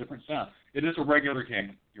boy has a different sound. It is a regular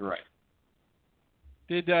can. You're right.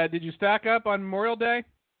 Did you stock up on Memorial Day?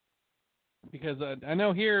 Because I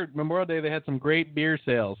know here Memorial Day they had some great beer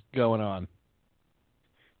sales going on.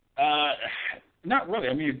 Not really.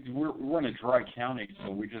 I mean, we're in a dry county,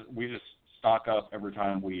 so we just stock up every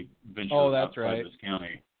time we venture outside this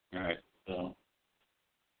county. All right. So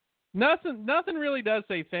nothing really does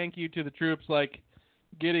say thank you to the troops like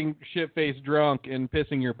getting shit-faced drunk and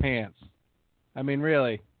pissing your pants. I mean,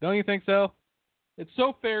 really, don't you think so? It's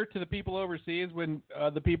so fair to the people overseas when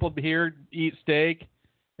the people here eat steak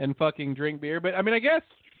and fucking drink beer. But I mean, I guess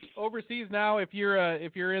overseas now, if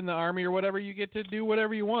you're in the Army or whatever, you get to do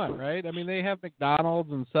whatever you want, right? I mean, they have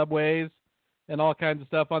McDonald's and Subways and all kinds of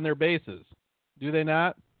stuff on their bases. Do they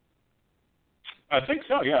not? I think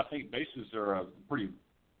so. Yeah, I think bases are pretty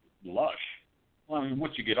lush. Well, I mean,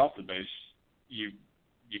 once you get off the base, you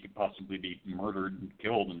could possibly be murdered and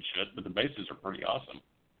killed and shit, but the bases are pretty awesome.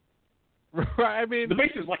 Right, I mean, the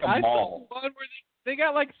base is like a mall. One where they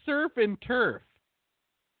got like surf and turf.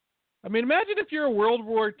 I mean, imagine if you're a World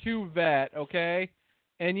War II vet, okay,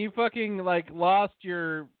 and you fucking like lost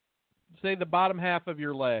your, say, the bottom half of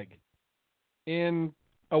your leg in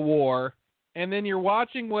a war, and then you're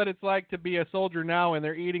watching what it's like to be a soldier now, and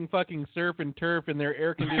they're eating fucking surf and turf in their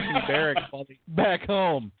air-conditioned barracks back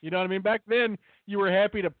home. You know what I mean? Back then, you were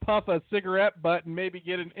happy to puff a cigarette butt and maybe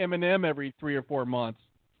get an M&M every 3 or 4 months.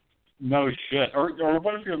 No shit. Or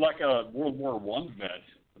what if you're like a World War I vet,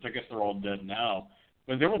 which I guess they're all dead now,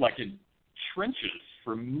 but they were like in trenches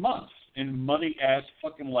for months, in muddy-ass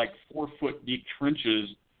fucking like 4-foot deep trenches,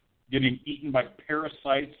 getting eaten by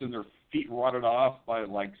parasites and their feet rotted off by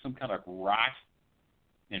like some kind of rot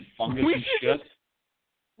and fungus and shit.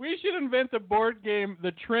 We should invent a board game,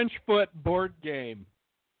 the Trench Foot board game,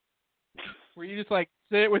 where you just like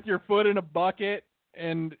sit with your foot in a bucket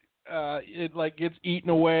and it like gets eaten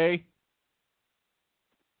away.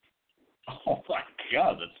 Oh my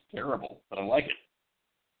god, that's terrible, but I like it.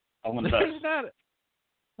 I want that.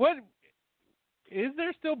 What is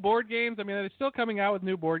there still board games? I mean, are they still coming out with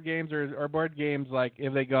new board games, or are board games like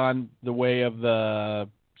have they gone the way of the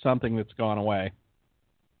something that's gone away?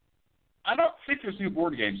 I don't think there's new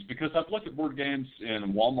board games because I've looked at board games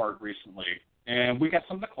in Walmart recently, and we got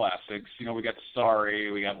some of the classics. You know, we got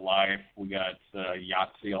Sorry, we got Life, we got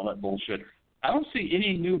Yahtzee, all that bullshit. I don't see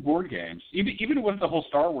any new board games. Even with the whole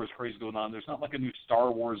Star Wars craze going on, there's not like a new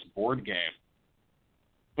Star Wars board game.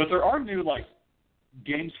 But there are new, like,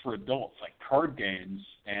 games for adults, like card games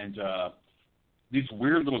and these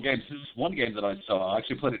weird little games. This is one game that I saw. I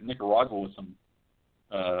actually played it in Nicaragua with some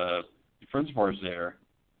friends of ours there.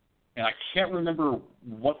 And I can't remember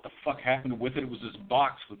what the fuck happened with it. It was this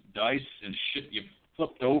box with dice and shit you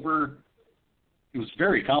flipped over. It was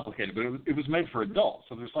very complicated, but it was made for adults.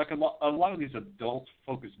 So there's like a lot of these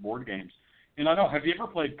adult-focused board games. And I know, have you ever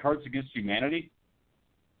played Cards Against Humanity?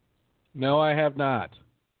 No, I have not.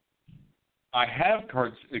 I have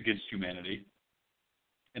Cards Against Humanity,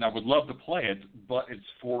 and I would love to play it, but it's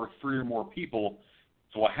for 3 or more people,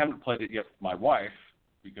 so I haven't played it yet with my wife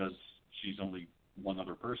because she's only one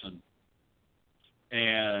other person.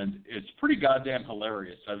 And it's pretty goddamn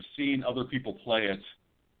hilarious. I've seen other people play it,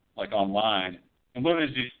 like, online. And what it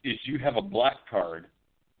is you have a black card.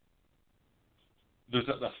 There's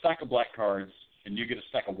a stack of black cards, and you get a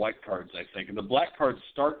stack of white cards, I think. And the black cards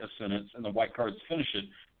start a sentence, and the white cards finish it.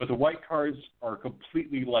 But the white cards are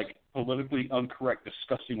completely, like, politically incorrect,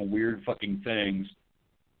 disgusting, weird fucking things.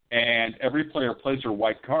 And every player plays their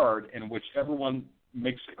white card, and whichever one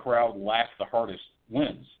makes the crowd laugh the hardest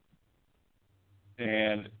wins.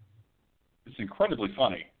 And it's incredibly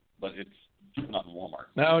funny, but it's not in Walmart.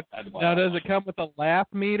 Now does it come with a laugh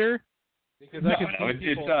meter? Because I can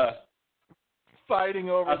see people fighting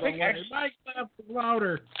over the line. Mike, laugh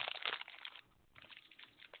louder.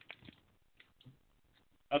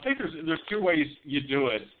 I think there's 2 ways you do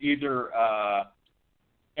it. Either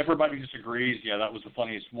everybody disagrees, yeah, that was the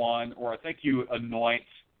funniest one, or I think you anoint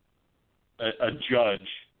a judge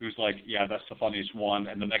who's like, yeah, that's the funniest one,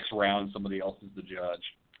 and the next round somebody else is the judge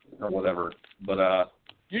or whatever. But I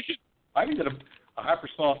even did a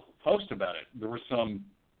Hypersoft post about it. There were some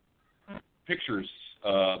pictures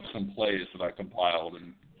of some plays that I compiled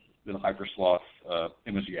and did a Hypersoft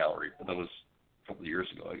image gallery, but that was a couple of years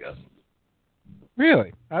ago, I guess.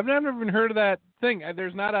 Really? I've never even heard of that thing.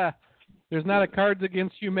 There's not a Cards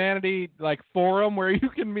Against Humanity like forum where you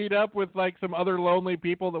can meet up with like some other lonely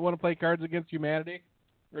people that want to play Cards Against Humanity,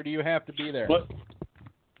 or do you have to be there?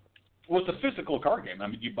 Well, it's a physical card game. I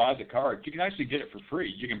mean, you buy the cards. You can actually get it for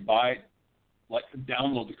free. You can buy, like,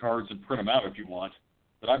 download the cards and print them out if you want.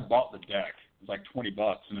 But I bought the deck. It's like $20,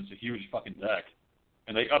 and it's a huge fucking deck.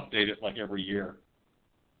 And they update it, like, every year.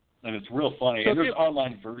 And it's real funny. And there's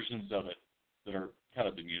online versions of it that are kind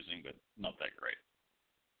of amusing, but not that great.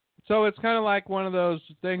 So it's kind of like one of those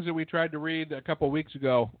things that we tried to read a couple of weeks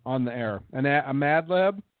ago on the air. A Mad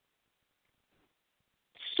Lib?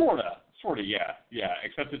 Sort of, yeah.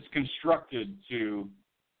 Except it's constructed to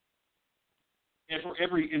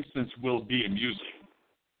every instance will be amusing,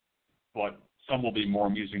 but some will be more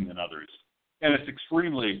amusing than others. And it's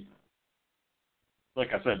extremely, like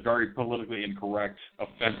I said, very politically incorrect,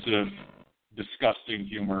 offensive, disgusting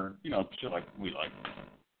humor. You know, shit like we like.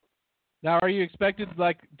 Now, are you expected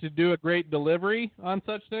to do a great delivery on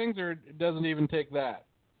such things, or it doesn't even take that?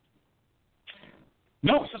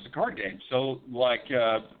 No, it's just a card game. So,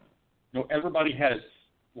 everybody has,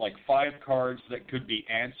 5 cards that could be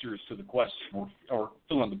answers to the question or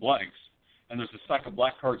fill in the blanks. And there's a stack of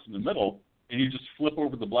black cards in the middle, and you just flip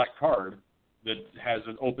over the black card that has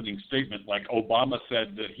an opening statement like Obama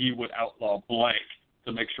said that he would outlaw blank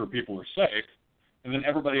to make sure people are safe. And then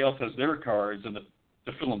everybody else has their cards, and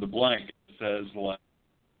to fill in the blank, it says,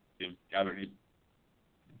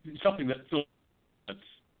 something that's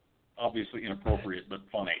obviously inappropriate but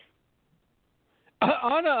funny.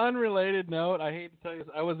 On an unrelated note, I hate to tell you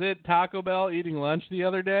this, I was at Taco Bell eating lunch the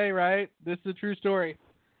other day, right? This is a true story.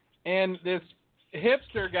 And this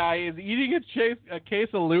hipster guy is eating a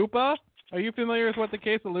quesalupa. Are you familiar with what the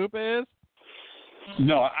quesalupa is?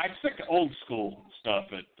 No, I stick to old school stuff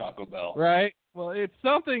at Taco Bell. Right? Well, it's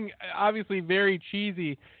something obviously very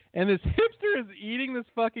cheesy, and this hipster is eating this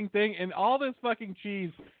fucking thing, and all this fucking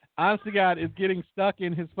cheese, honest to God, is getting stuck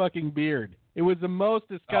in his fucking beard. It was the most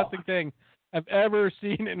disgusting thing I've ever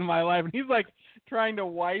seen in my life, and he's trying to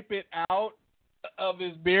wipe it out of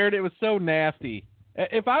his beard. It was so nasty.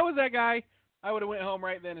 If I was that guy, I would have went home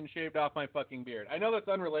right then and shaved off my fucking beard. I know that's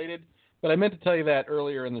unrelated, but I meant to tell you that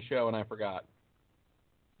earlier in the show, and I forgot.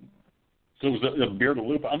 So it was a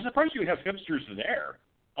beard-a-loop. I'm surprised you would have hipsters there.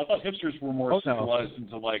 I thought hipsters were more civilized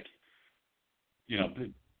into, places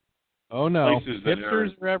that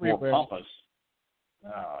hipsters are everywhere. More pompous.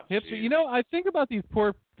 Oh, hipster. I think about these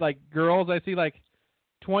poor, girls. I see,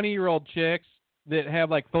 20-year-old chicks that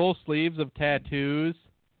have, full sleeves of tattoos.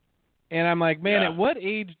 And I'm like, man, at what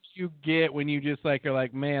age do you get when you just, are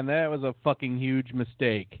like, man, that was a fucking huge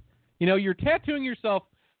mistake? You're tattooing yourself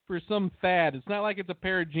for some fad. It's not like it's a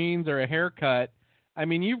pair of jeans or a haircut. I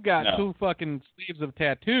mean, you've got 2 fucking sleeves of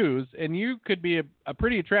tattoos, and you could be a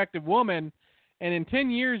pretty attractive woman, and in 10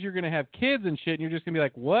 years you're going to have kids and shit, and you're just going to be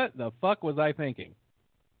like, what the fuck was I thinking?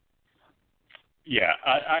 Yeah,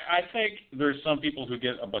 I think there's some people who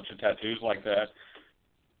get a bunch of tattoos like that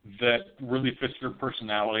really fits their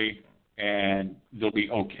personality, and they'll be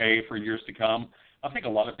okay for years to come. I think a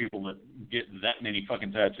lot of people that get that many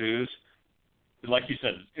fucking tattoos, like you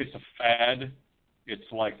said, it's a fad.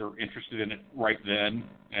 It's like they're interested in it right then,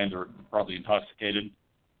 and they're probably intoxicated.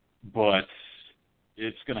 But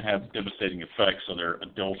it's going to have devastating effects on their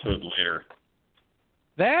adulthood later.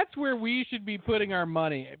 That's where we should be putting our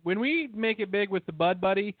money. When we make it big with the Bud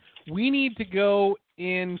Buddy, we need to go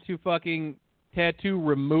into fucking tattoo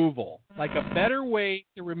removal. Like a better way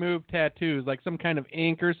to remove tattoos, like some kind of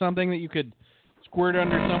ink or something that you could squirt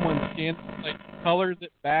under someone's skin, colors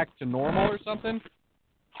it back to normal or something.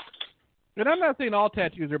 And I'm not saying all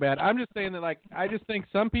tattoos are bad. I'm just saying that, I just think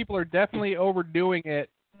some people are definitely overdoing it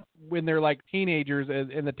when they're, teenagers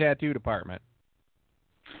in the tattoo department.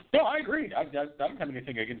 No, I agree. I don't have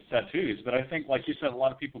anything against tattoos, but I think, like you said, a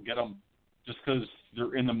lot of people get them just because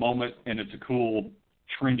they're in the moment and it's a cool,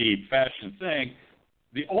 trendy fashion thing.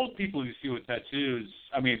 The old people you see with tattoos,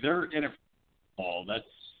 I mean, they're in it for all. That's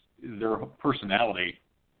their personality.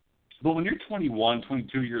 But when you're 21,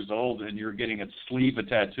 22 years old and you're getting a sleeve of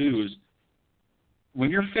tattoos, when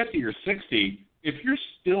you're 50 or 60, if you're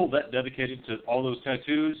still that dedicated to all those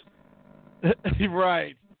tattoos,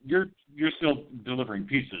 right, you're still delivering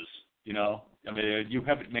pieces, I mean, you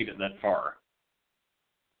haven't made it that far.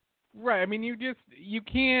 Right. I mean, you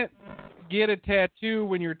can't get a tattoo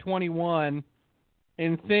when you're 21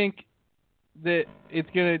 and think that it's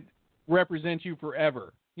going to represent you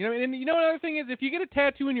forever. And another thing is, if you get a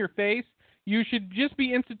tattoo in your face, you should just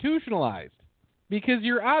be institutionalized because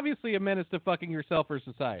you're obviously a menace to fucking yourself or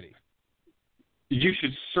society. You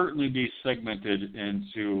should certainly be segmented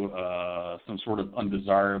into some sort of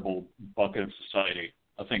undesirable bucket of society.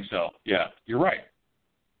 I think so. Yeah, you're right.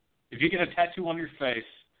 If you get a tattoo on your face,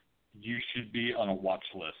 you should be on a watch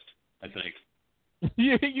list, I think.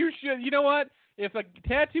 You should. You know what? if a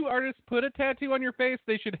tattoo artist put a tattoo on your face,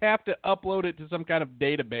 they should have to upload it to some kind of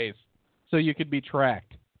database so you could be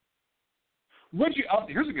tracked. Would you?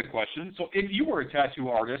 Here's a good question. So, if you were a tattoo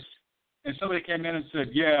artist and somebody came in and said,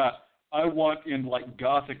 "Yeah, I want in like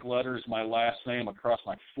Gothic letters my last name across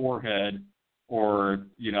my forehead, or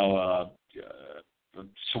a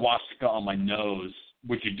swastika on my nose,"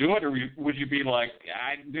 would you do it, or would you be like,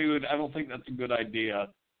 "Dude, I don't think that's a good idea.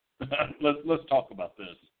 Let's talk about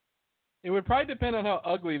this." It would probably depend on how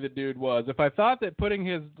ugly the dude was. If I thought that putting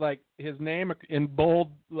his name in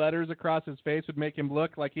bold letters across his face would make him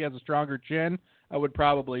look like he has a stronger chin, I would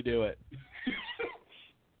probably do it.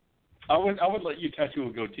 I would let you tattoo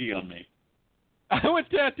a goatee on me. I would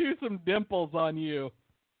tattoo some dimples on you.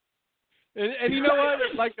 And you know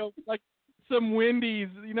what? Like some Wendy's,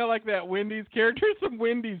 like that Wendy's character, some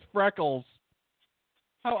Wendy's freckles.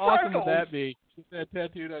 How awesome would that be? Get that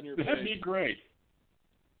tattooed on your face. That'd be great.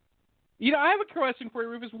 I have a question for you,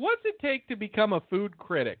 Rufus. What's it take to become a food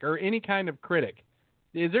critic or any kind of critic?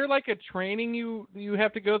 Is there like a training you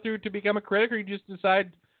have to go through to become a critic, or you just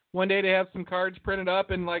decide one day to have some cards printed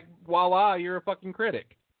up and like, voila, you're a fucking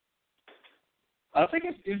critic? I think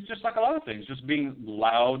it's just like a lot of things, just being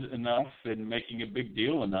loud enough and making a big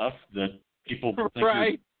deal enough that people think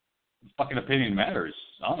right. Your fucking opinion matters,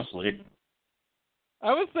 honestly.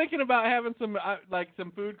 I was thinking about having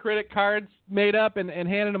some food critic cards made up and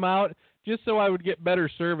handing them out just so I would get better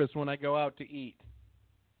service when I go out to eat.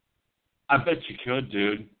 I bet you could,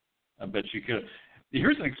 dude. I bet you could.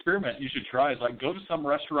 Here's an experiment you should try. Is like go to some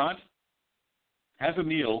restaurant, have a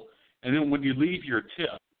meal, and then when you leave your tip,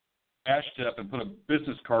 cash tip, and put a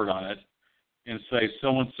business card on it and say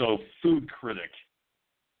so-and-so food critic.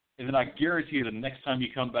 And then I guarantee you the next time you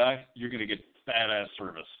come back, you're going to get badass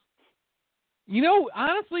service.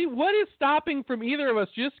 Honestly, what is stopping from either of us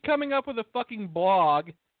just coming up with a fucking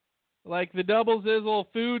blog, like the Double Zizzle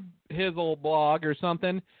Food Hizzle blog or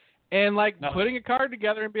something, and putting a card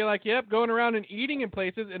together and be like, yep, going around and eating in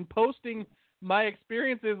places and posting my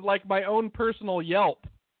experiences like my own personal Yelp,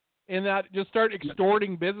 and not just start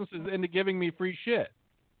extorting businesses into giving me free shit?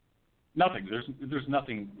 Nothing. There's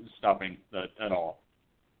nothing stopping that at all.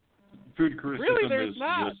 Food criticism really, there's is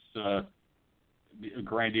not. just a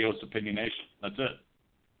grandiose opinionation. That's it.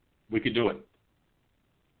 We could do it.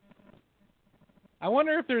 I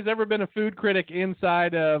wonder if there's ever been a food critic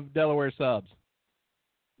inside of Delaware Subs.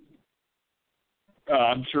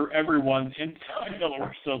 I'm sure everyone inside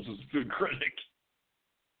Delaware Subs was a food critic.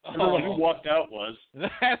 Everyone who walked out was.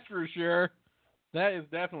 That's for sure. That is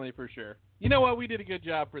definitely for sure. You know what? We did a good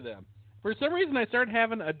job for them. For some reason, I started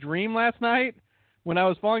having a dream last night when I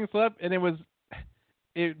was falling asleep, and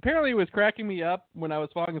it apparently was cracking me up when I was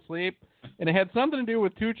falling asleep, and it had something to do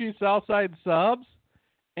with Tucci's Southside Subs,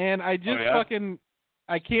 and I just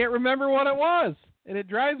I can't remember what it was, and it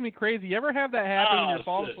drives me crazy. You ever have that happen when you're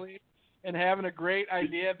falling asleep and having a great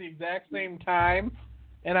idea at the exact same time?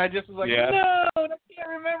 And I just was like, no, I can't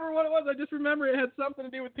remember what it was. I just remember it had something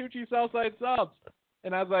to do with Tucci's Southside Subs.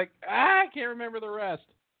 And I was like, I can't remember the rest.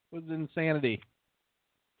 It was insanity.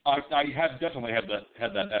 I have definitely had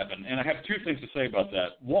that happen. And I have two things to say about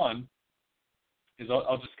that. One is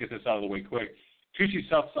I'll just get this out of the way quick. Tucci's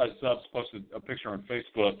Southside Subs posted a picture on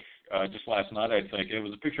Facebook just last night, I think. It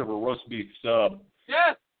was a picture of a roast beef sub.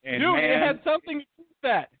 Yes. And dude, man, it had something to do with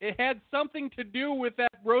that. It had something to do with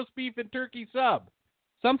that roast beef and turkey sub.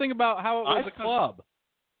 Something about how it was a club.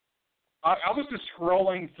 I was just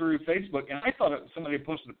scrolling through Facebook, and I thought somebody had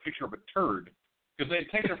posted a picture of a turd because they had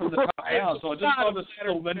taken it from the top down. So I just saw this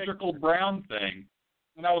cylindrical brown thing,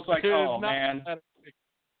 and I was like, oh, man.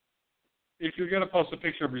 If you're going to post a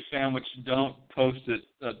picture of your sandwich, don't post it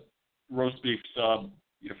a roast beef sub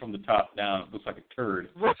from the top down. It looks like a turd.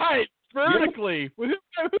 Right, vertically. Who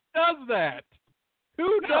does that?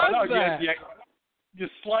 Who does that? You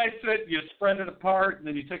slice it, you spread it apart, and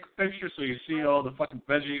then you take a picture so you see all the fucking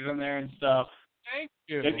veggies in there and stuff. Thank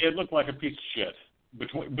you. It looked like a piece of shit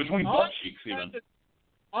between butt cheeks even.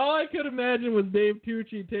 All I could imagine was Dave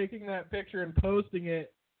Tucci taking that picture and posting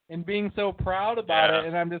it and being so proud about it,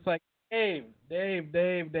 and I'm just like, Dave,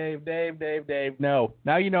 no.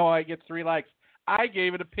 Now you know why it gets 3 likes. I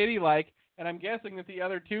gave it a pity like, and I'm guessing that the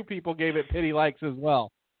other 2 people gave it pity likes as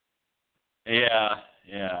well. Yeah.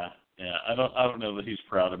 I don't know that he's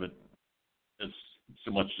proud of it. It's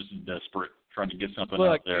so much just desperate trying to get something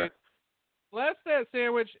out there. Unless that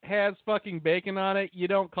sandwich has fucking bacon on it, you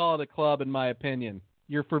don't call it a club, in my opinion.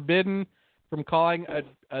 You're forbidden from calling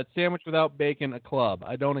a sandwich without bacon a club.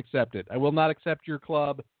 I don't accept it. I will not accept your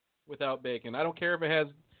club without bacon. I don't care if it has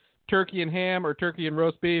turkey and ham or turkey and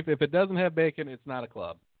roast beef. If it doesn't have bacon, it's not a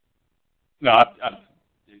club. No, I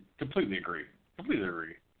completely agree. Completely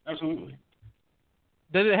agree. Absolutely.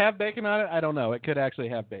 Did it have bacon on it? I don't know. It could actually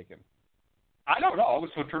have bacon. I don't know. I was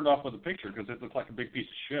so turned off with the picture because it looked like a big piece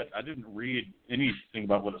of shit. I didn't read anything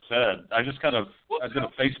about what it said. I just I did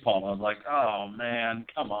a facepalm. I was like, oh, man,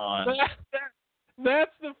 come on.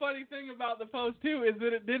 That's the funny thing about the post, too, is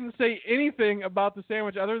that it didn't say anything about the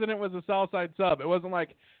sandwich other than it was a Southside sub. It wasn't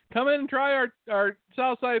like, come in and try our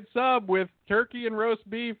Southside sub with turkey and roast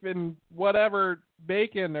beef and whatever,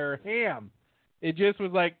 bacon or ham. It just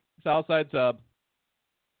was like, Southside sub.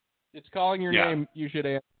 It's calling your name, you should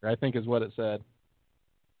answer, I think is what it said.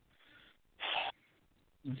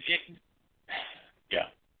 Yeah.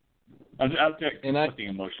 I've got conflicting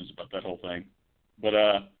emotions about that whole thing. But,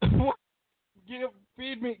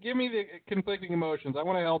 give me the conflicting emotions. I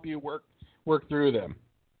want to help you work through them.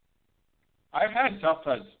 I've had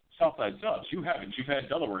Southside subs. You haven't. You've had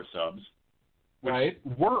Delaware subs, which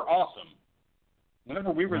were awesome.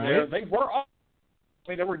 Whenever we were there, they were awesome.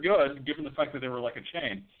 I mean, they were good, given the fact that they were like a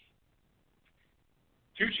chain.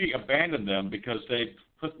 Tucci abandoned them because they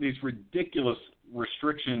put these ridiculous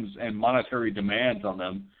restrictions and monetary demands on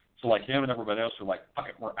them. So, like, him and everybody else were like, fuck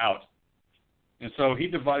it, we're out. And so he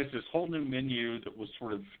devised this whole new menu that was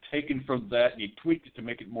sort of taken from that, and he tweaked it to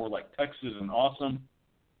make it more like Texas and awesome.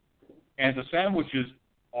 And the sandwiches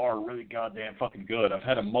are really goddamn fucking good. I've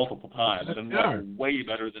had them multiple times, and they're way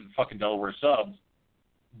better than fucking Delaware subs.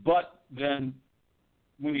 But then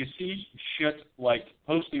when you see shit like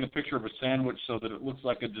posting a picture of a sandwich so that it looks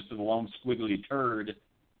like just a lone squiggly turd,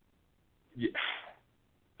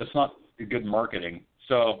 that's not good marketing.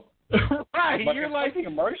 So, you're like,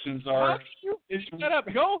 emotions are. Shut up.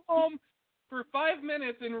 Go home for 5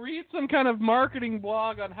 minutes and read some kind of marketing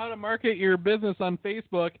blog on how to market your business on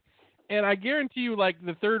Facebook. And I guarantee you, like,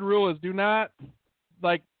 the third rule is do not,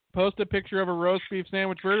 like, post a picture of a roast beef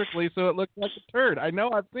sandwich vertically so it looks like a turd. I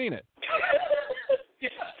know, I've seen it. Yeah,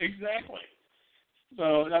 exactly.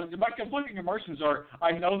 So my conflicting emotions are,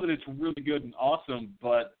 I know that it's really good and awesome,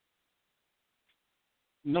 but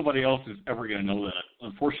nobody else is ever going to know that,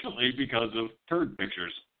 unfortunately, because of turd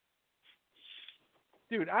pictures.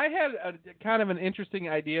 Dude, I had a kind of an interesting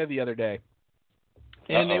idea the other day.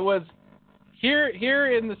 And it was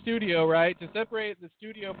here in the studio, right, to separate the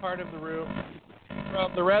studio part of the room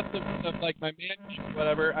from the rest of like, my man cave or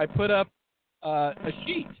whatever, I put up a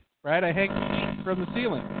sheet. Right, I hang the sheet from the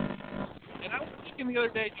ceiling. And I was thinking the other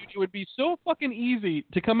day, dude, it would be so fucking easy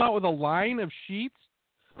to come out with a line of sheets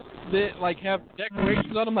that, like, have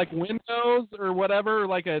decorations on them, like windows or whatever,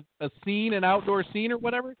 like a scene, an outdoor scene or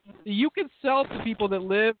whatever. You could sell to people that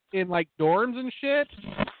live in, like, dorms and shit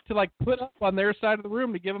to, like, put up on their side of the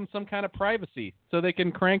room to give them some kind of privacy so they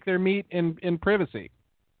can crank their meat in privacy.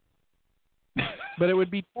 But it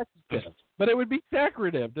would be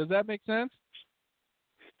decorative. Does that make sense?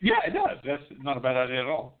 Yeah, it does. That's not a bad idea at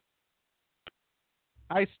all.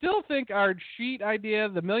 I still think our sheet idea,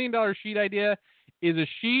 the $1 million sheet idea, is a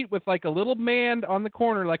sheet with like a little band on the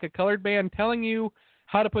corner, like a colored band, telling you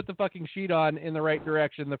how to put the fucking sheet on in the right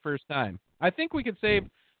direction the first time. I think we could save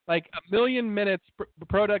like 1 million minutes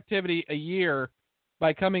productivity a year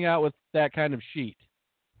by coming out with that kind of sheet.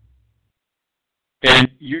 And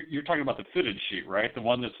you're talking about the fitted sheet, right? The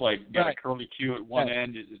one that's like got a curly Q at one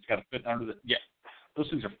end. It's got to fit under the Those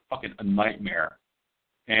things are fucking a nightmare.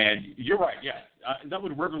 And you're right, that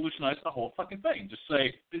would revolutionize the whole fucking thing. Just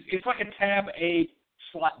say, it's like a tab A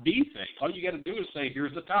slot B thing. All you got to do is say,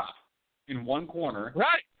 here's the top in one corner.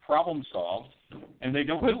 Right. Problem solved. And they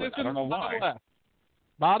don't do it. I don't know why.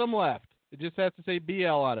 Bottom left. It just has to say BL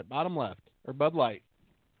on it. Bottom left. Or Bud Light.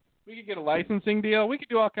 We could get a licensing deal. We could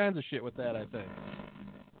do all kinds of shit with that, I think.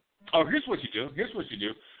 Oh, here's what you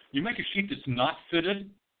do. You make a sheet that's not fitted,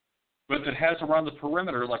 but that has around the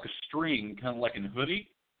perimeter like a string, kind of like in a hoodie.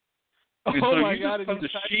 And oh, so my you God. just put the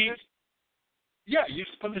sheet, you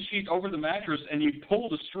just put the sheet over the mattress, and you pull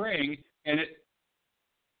the string, and it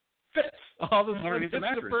fits underneath the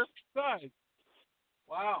mattress. The perfect size.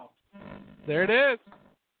 Wow. There it is.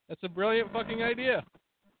 That's a brilliant fucking idea.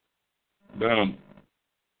 Boom.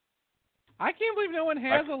 I can't believe no one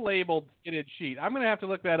has a labeled fitted sheet. I'm going to have to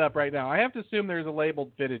look that up right now. I have to assume there's a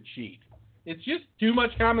labeled fitted sheet. It's just too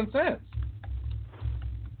much common sense.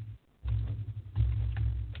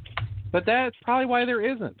 But that's probably why there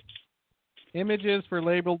isn't. Images for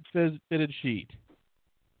labeled fitted sheet.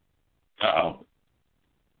 Uh-oh.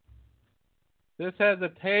 This has a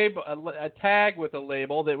tag with a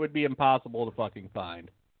label that would be impossible to fucking find.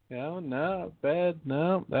 No, bed,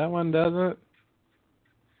 no, that one doesn't.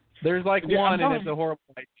 There's like one, and it's a horrible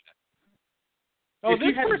idea. Oh,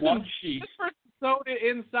 this person sewed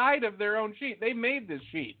it inside of their own sheet. They made this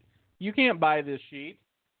sheet. You can't buy this sheet.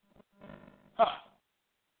 Huh.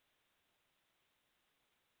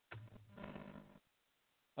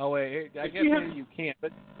 Oh, wait, I If guess you maybe you can't,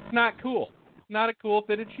 but it's not cool. It's not a cool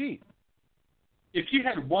fitted sheet. If you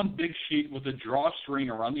had one big sheet with a drawstring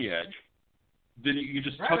around the edge, then you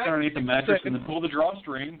just tuck it underneath the mattress and then pull the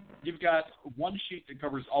drawstring. You've got one sheet that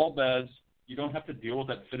covers all beds. You don't have to deal with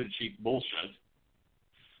that fitted sheet bullshit.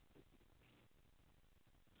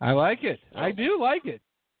 I like it. I do like it.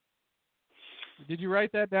 Did you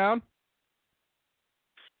write that down?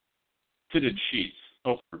 Fitted sheets.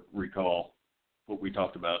 Oh, recall what we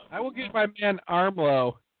talked about. I will get my man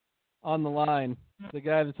Armlow on the line, the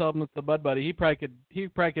guy that's helping with the Bud Buddy. He probably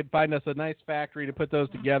could find us a nice factory to put those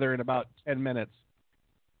together in about 10 minutes.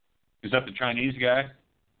 Is that the Chinese guy?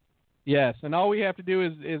 Yes, and all we have to do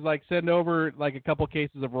is like send over like a couple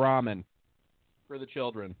cases of ramen for the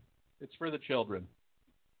children. It's for the children.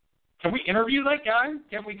 Can we interview that guy?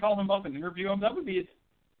 Can we call him up and interview him? That would be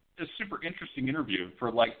a super interesting interview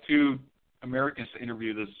for like two Americans to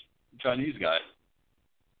interview this Chinese guy.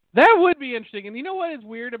 That would be interesting. And you know what is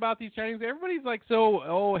weird about these Chinese? Everybody's like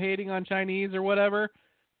hating on Chinese or whatever,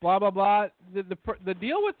 blah, blah, blah. The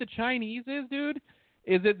deal with the Chinese is, dude,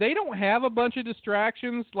 is that they don't have a bunch of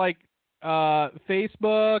distractions like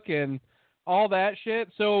Facebook and all that shit.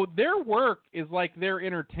 So their work is like their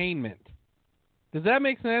entertainment. Does that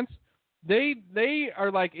make sense? They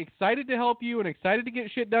are like excited to help you and excited to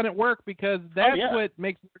get shit done at work because that's what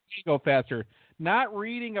makes their day go faster. Not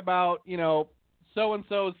reading about,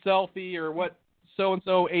 so-and-so's selfie or what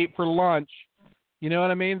so-and-so ate for lunch. You know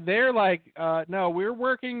what I mean? They're like, no, we're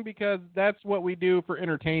working because that's what we do for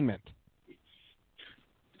entertainment.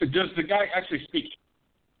 Does the guy actually speak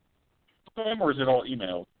to him, or is it all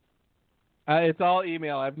email? It's all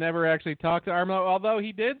email. I've never actually talked to Armlow, although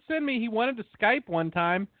he did send me, he wanted to Skype one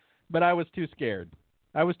time, but I was too scared.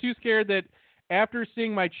 I was too scared that after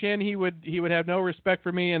seeing my chin, he would have no respect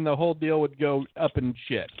for me and the whole deal would go up in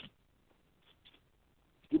shit.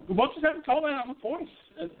 What's that call out on the voice?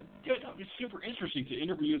 It's super interesting to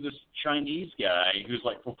interview this Chinese guy who's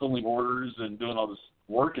like fulfilling orders and doing all this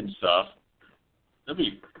work and stuff. That'd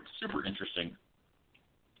be super interesting.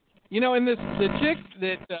 And the chick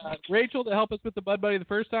that Rachel to help us with the Bud Buddy the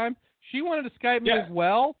first time, she wanted to Skype me as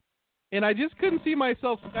well, and I just couldn't see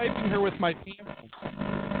myself Skyping her with my pants.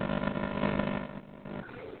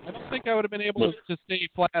 I don't think I would have been able to stay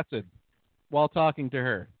placid while talking to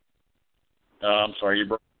her. I'm sorry, you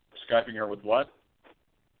Skyping her with what?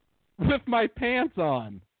 With my pants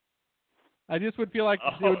on. I just would feel like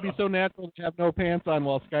it would be so natural to have no pants on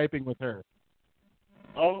while Skyping with her.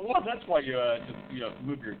 Oh, well, that's why you just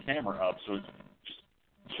move your camera up so it's just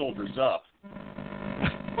shoulders up.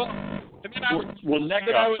 Neck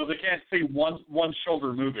up so they can't see one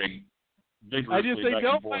shoulder moving vigorously. I just say,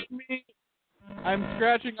 don't mind me. I'm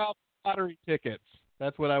scratching off lottery tickets.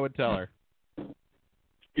 That's what I would tell her.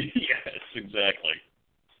 Yes, exactly.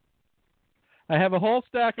 I have a whole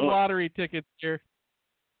stack of lottery tickets here.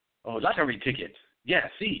 Oh, lottery ticket. Yeah,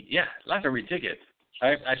 lottery ticket.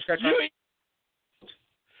 I scratched my...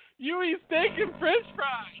 You eat steak and French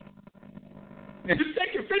fry.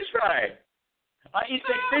 Steak and French fry. I eat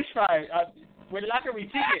steak and French fry with lottery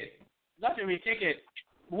ticket. Lottery ticket.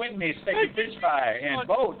 Win me steak and French fry and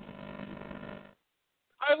both.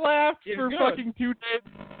 I laughed for fucking 2 days.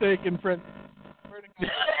 Steak and French.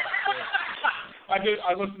 I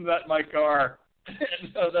listened to that in my car.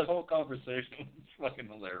 That whole conversation is fucking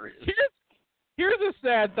hilarious. Here's a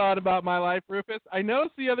sad thought about my life, Rufus. I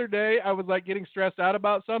noticed the other day I was like getting stressed out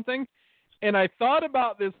about something, and I thought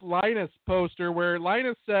about this Linus poster where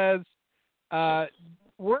Linus says,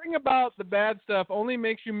 worrying about the bad stuff only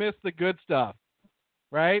makes you miss the good stuff,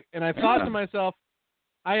 right? And I thought to myself,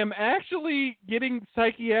 I am actually getting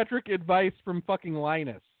psychiatric advice from fucking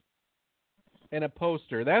Linus in a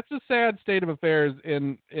poster. That's a sad state of affairs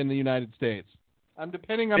in the United States. I'm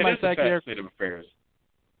depending on my psychiatric state of affairs.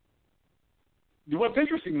 What's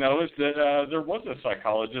interesting, though, is that there was a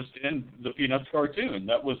psychologist in the Peanuts cartoon.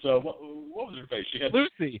 That was, what was her face? She had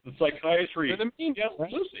Lucy. The psychiatry. Yes,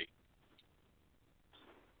 right? Lucy.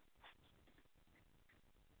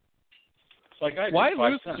 Psychiatry. Why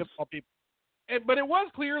Lucy of all people? But it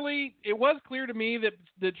was clear to me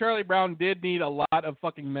that Charlie Brown did need a lot of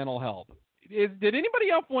fucking mental help. Did anybody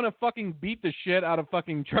else want to fucking beat the shit out of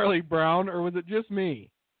fucking Charlie Brown, or was it just me?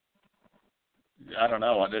 I don't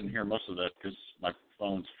know. I didn't hear most of that because my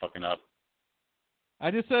phone's fucking up.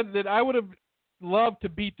 I just said that I would have loved to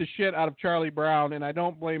beat the shit out of Charlie Brown, and I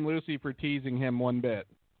don't blame Lucy for teasing him one bit.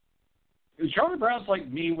 Charlie Brown's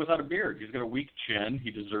like me without a beard. He's got a weak chin. He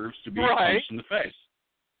deserves to be punched in the face.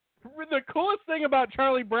 The coolest thing about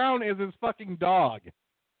Charlie Brown is his fucking dog.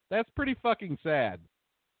 That's pretty fucking sad.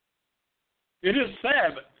 It is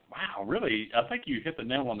sad, but wow, really, I think you hit the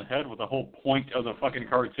nail on the head with the whole point of the fucking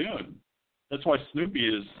cartoon. That's why Snoopy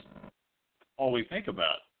is all we think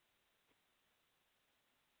about.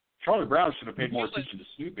 Charlie Brown should have paid more attention to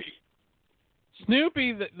Snoopy.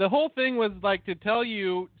 Snoopy, the whole thing was like to tell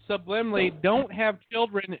you subliminally, don't have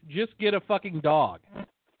children, just get a fucking dog.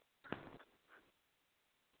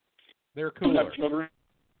 They're cooler. Have children,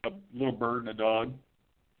 a little bird and a dog.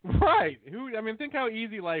 Right. Think how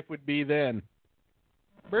easy life would be then.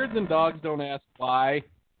 Birds and dogs don't ask why.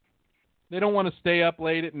 They don't want to stay up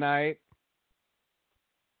late at night.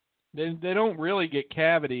 They don't really get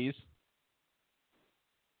cavities.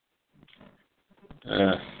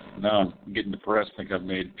 Now I'm getting depressed. I think I've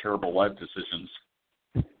made terrible life decisions.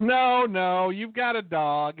 No, you've got a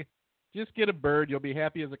dog. Just get a bird. You'll be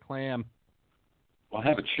happy as a clam. Well, I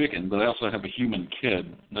have a chicken, but I also have a human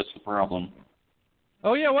kid. That's the problem.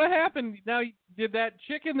 Oh, yeah, what happened? Now, did that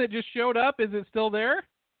chicken that just showed up, is it still there?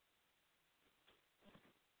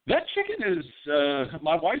 That chicken is,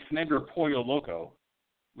 my wife named her Pollo Loco,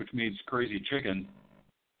 which means crazy chicken,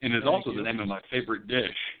 and is also the name of my favorite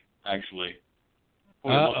dish, actually.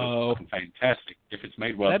 Pollo Loco is fantastic if it's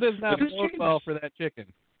made well. That does not bode well for that chicken.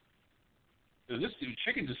 This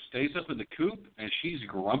chicken just stays up in the coop, and she's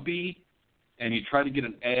grumpy, and you try to get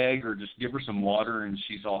an egg or just give her some water, and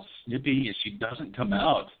she's all snippy, and she doesn't come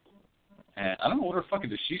out. And I don't know what her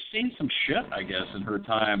fucking... She's seen some shit, I guess, in her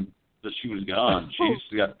time that she was gone.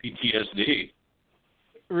 She's got PTSD.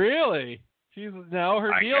 Really?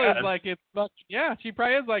 Her deal is like it's fucking... Yeah, she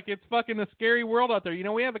probably is like it's fucking a scary world out there. You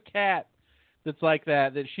know, we have a cat that's like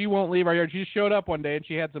that she won't leave our yard. She showed up one day, and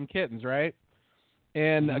she had some kittens, right?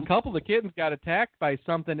 And a couple of the kittens got attacked by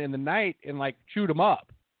something in the night and, like, chewed them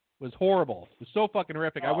up. It was horrible. It was so fucking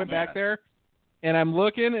horrific. I went back there, and I'm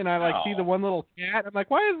looking, and I, see the one little cat. I'm like,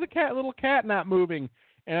 why is the little cat not moving?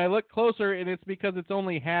 And I look closer, and it's because it's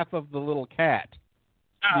only half of the little cat.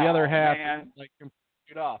 The other half is, like,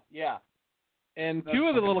 completely off. Yeah. And two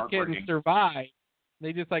of the little kittens survived.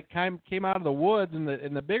 They just, like, came out of the woods,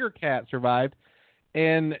 and the bigger cat survived.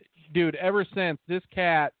 And, dude, ever since, this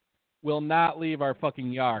cat will not leave our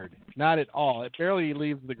fucking yard. Not at all. It barely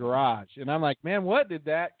leaves the garage. And I'm like, man, what did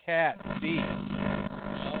that cat see?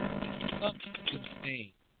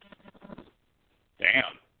 Damn.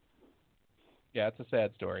 Yeah, it's a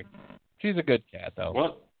sad story. She's a good cat, though.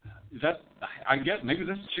 Well, I guess maybe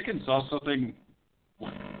this chicken saw something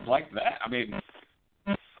like that. I mean,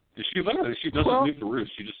 she doesn't leave the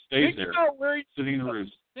roost. She just stays there, sitting in the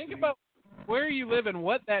roost. Think about where you live and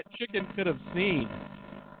what that chicken could have seen.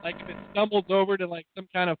 Like if it stumbles over to like some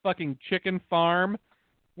kind of fucking chicken farm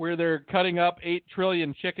where they're cutting up 8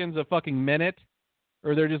 trillion chickens a fucking minute,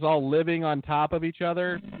 or they're just all living on top of each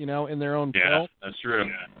other, in their own filth. Yeah, that's true.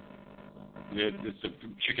 Yeah. It's a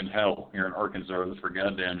chicken hell here in Arkansas, that's for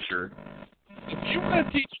goddamn sure. If you want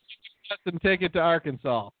to teach a chicken lesson, take it to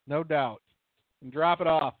Arkansas, no doubt, and drop it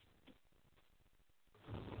off.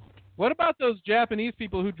 What about those Japanese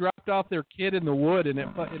people who dropped off their kid in the woods and it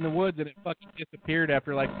fucking disappeared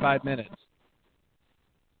after like 5 minutes?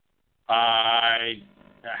 I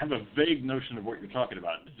have a vague notion of what you're talking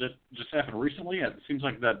about. Did that just happen recently? It seems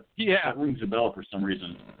like that rings a bell for some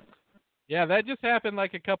reason. Yeah, that just happened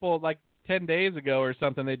like 10 days ago or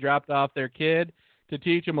something. They dropped off their kid to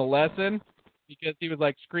teach him a lesson because he was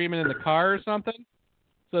like screaming in the car or something.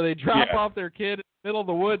 So they drop off their kid in the middle of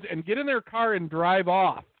the woods and get in their car and drive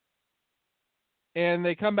off. And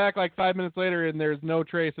they come back like 5 minutes later, and there's no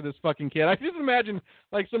trace of this fucking kid. I can just imagine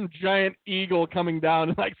like some giant eagle coming down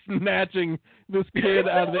and like snatching this kid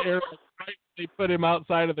out of the air. They put him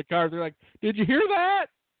outside of the car. They're like, "Did you hear that?"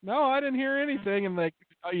 "No, I didn't hear anything." And like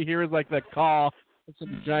all you hear is like the call of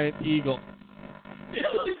some giant eagle.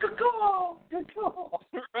 Good call.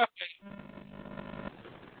 Right.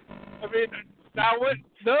 I mean, now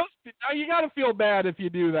you got to feel bad if you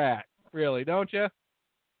do that, really, don't you?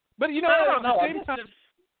 But, at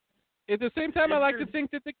the same time, I like to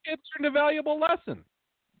think that the kids learned a valuable lesson.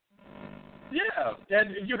 Yeah,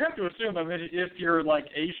 and you have to assume, if you're, like,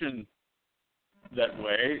 Asian that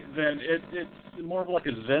way, then it's more of like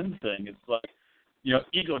a Zen thing. It's like,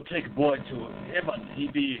 ego take boy to heaven. He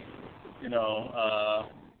be,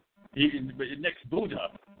 next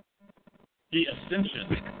Buddha. He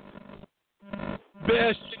ascension.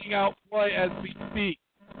 Bashing out boy as we speak.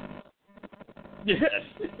 Yes.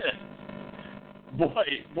 Boy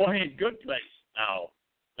in good place now.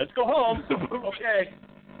 Let's go home. Okay.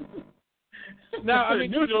 Now,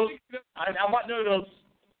 noodles. I want noodles.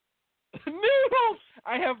 Noodles!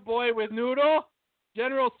 I have boy with noodle.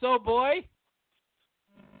 General So Boy.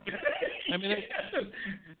 I mean,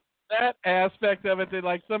 that aspect of it, that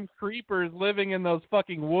like some creeper is living in those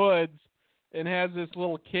fucking woods and has this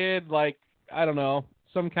little kid, like, I don't know,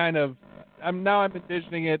 some kind of, I'm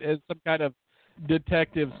envisioning it as some kind of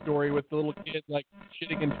detective story with the little kid like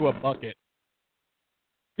shitting into a bucket.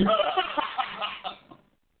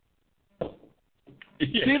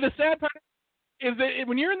 See, the sad part is that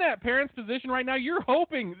when you're in that parent's position right now, you're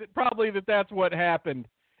hoping that probably that's what happened,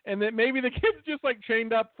 and that maybe the kid's just like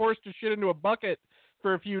chained up, forced to shit into a bucket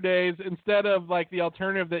for a few days, instead of like the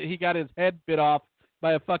alternative that he got his head bit off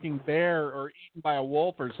by a fucking bear or eaten by a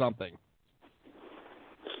wolf or something.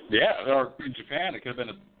 Yeah, or in Japan, it could have been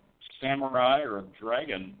a samurai or a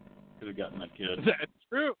dragon could have gotten that kid. That's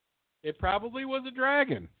true. It probably was a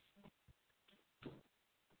dragon.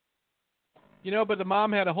 You know, but the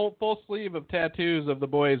mom had a whole full sleeve of tattoos of the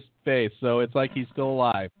boy's face, so it's like he's still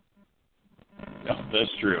alive. Yeah,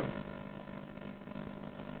 that's true.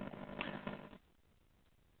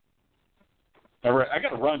 All right, I got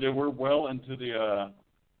to run, dude. We're well into the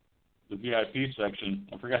VIP section.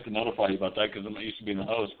 I forgot to notify you about that because I'm not used to being the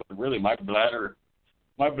host. But really, my bladder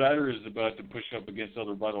is about to push up against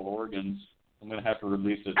other vital organs. I'm going to have to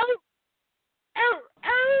release it.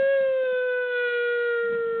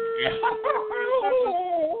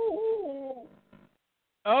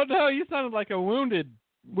 Oh no, you sounded like a wounded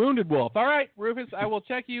wolf. All right, Rufus, I will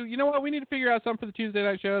check you. You know what? We need to figure out something for the Tuesday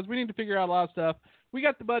night shows. We need to figure out a lot of stuff. We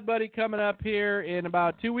got the Bud Buddy coming up here in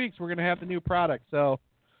about 2 weeks. We're going to have the new product, so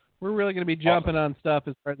we're really going to be jumping on stuff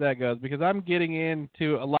as far as that goes, because I'm getting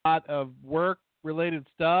into a lot of work-related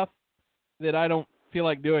stuff that I don't feel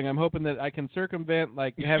like doing. I'm hoping that I can circumvent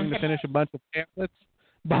like having to finish a bunch of pamphlets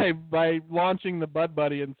by launching the Bud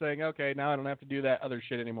Buddy and saying, okay, now I don't have to do that other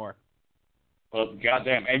shit anymore. Well,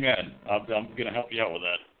 goddamn, amen. I'm going to help you out with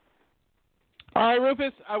that. All right,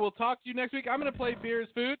 Rufus, I will talk to you next week. I'm going to play Beer is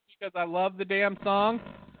Food because I love the damn song.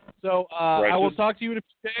 So I will talk to you in a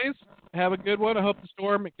few days. Have a good one. I hope the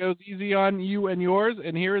storm goes easy on you and yours.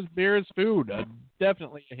 And here is Beer is Food.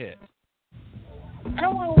 Definitely a hit.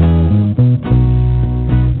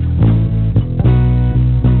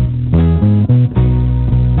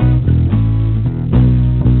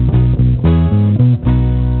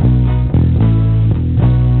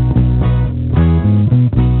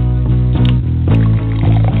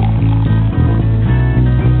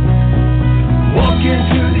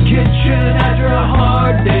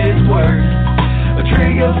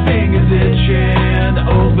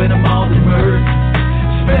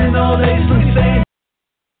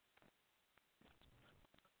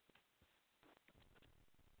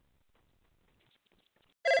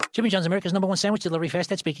 Jimmy John's, America's #1 sandwich delivery,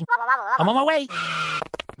 fast Ed speaking. I'm on my way.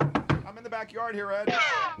 I'm in the backyard here, Ed.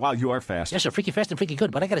 Wow, you are fast. Yes, sir, freaky fast and freaky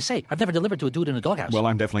good, but I gotta say, I've never delivered to a dude in a doghouse. Well,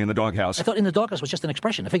 I'm definitely in the doghouse. I thought in the doghouse was just an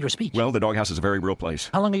expression, a figure of speech. Well, the doghouse is a very real place.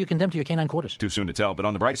 How long are you condemned to your canine quarters? Too soon to tell, but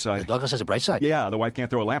on the bright The side... doghouse has a bright side. Yeah, the wife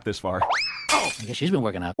can't throw a lamp this far. I guess she's been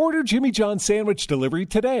working out. Order Jimmy John's sandwich delivery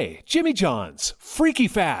today. Jimmy John's. Freaky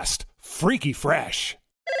fast. Freaky fresh.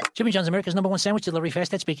 Jimmy John's, America's #1 sandwich delivery,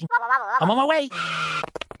 fast Ed speaking. I'm on my way.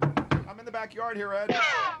 I'm in the backyard here, Ed.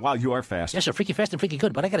 Wow, you are fast. Yes, sir, freaky fast and freaky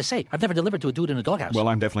good, but I gotta say, I've never delivered to a dude in a doghouse. Well,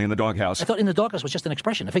 I'm definitely in the doghouse. I thought in the doghouse was just an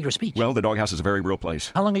expression, a figure of speech. Well, the doghouse is a very real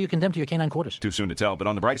place. How long are you condemned to your canine quarters? Too soon to tell, but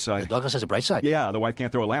on the bright The side... doghouse has a bright side. Yeah, the wife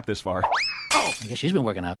can't throw a lamp this far. I guess she's been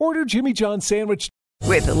working out. Order Jimmy John's sandwich.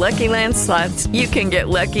 With the Lucky Land Slots, you can get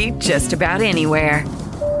lucky just about anywhere.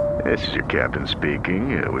 This is your captain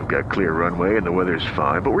speaking. We've got clear runway and the weather's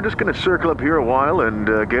fine, but we're just going to circle up here a while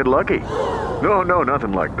and get lucky. No,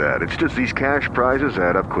 nothing like that. It's just these cash prizes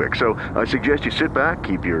add up quick. So I suggest you sit back,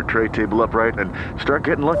 keep your tray table upright, and start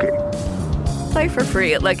getting lucky. Play for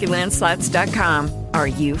free at LuckyLandSlots.com. Are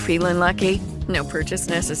you feeling lucky? No purchase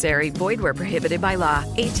necessary. Void where prohibited by law.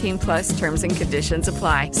 18+ terms and conditions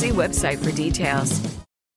apply. See website for details.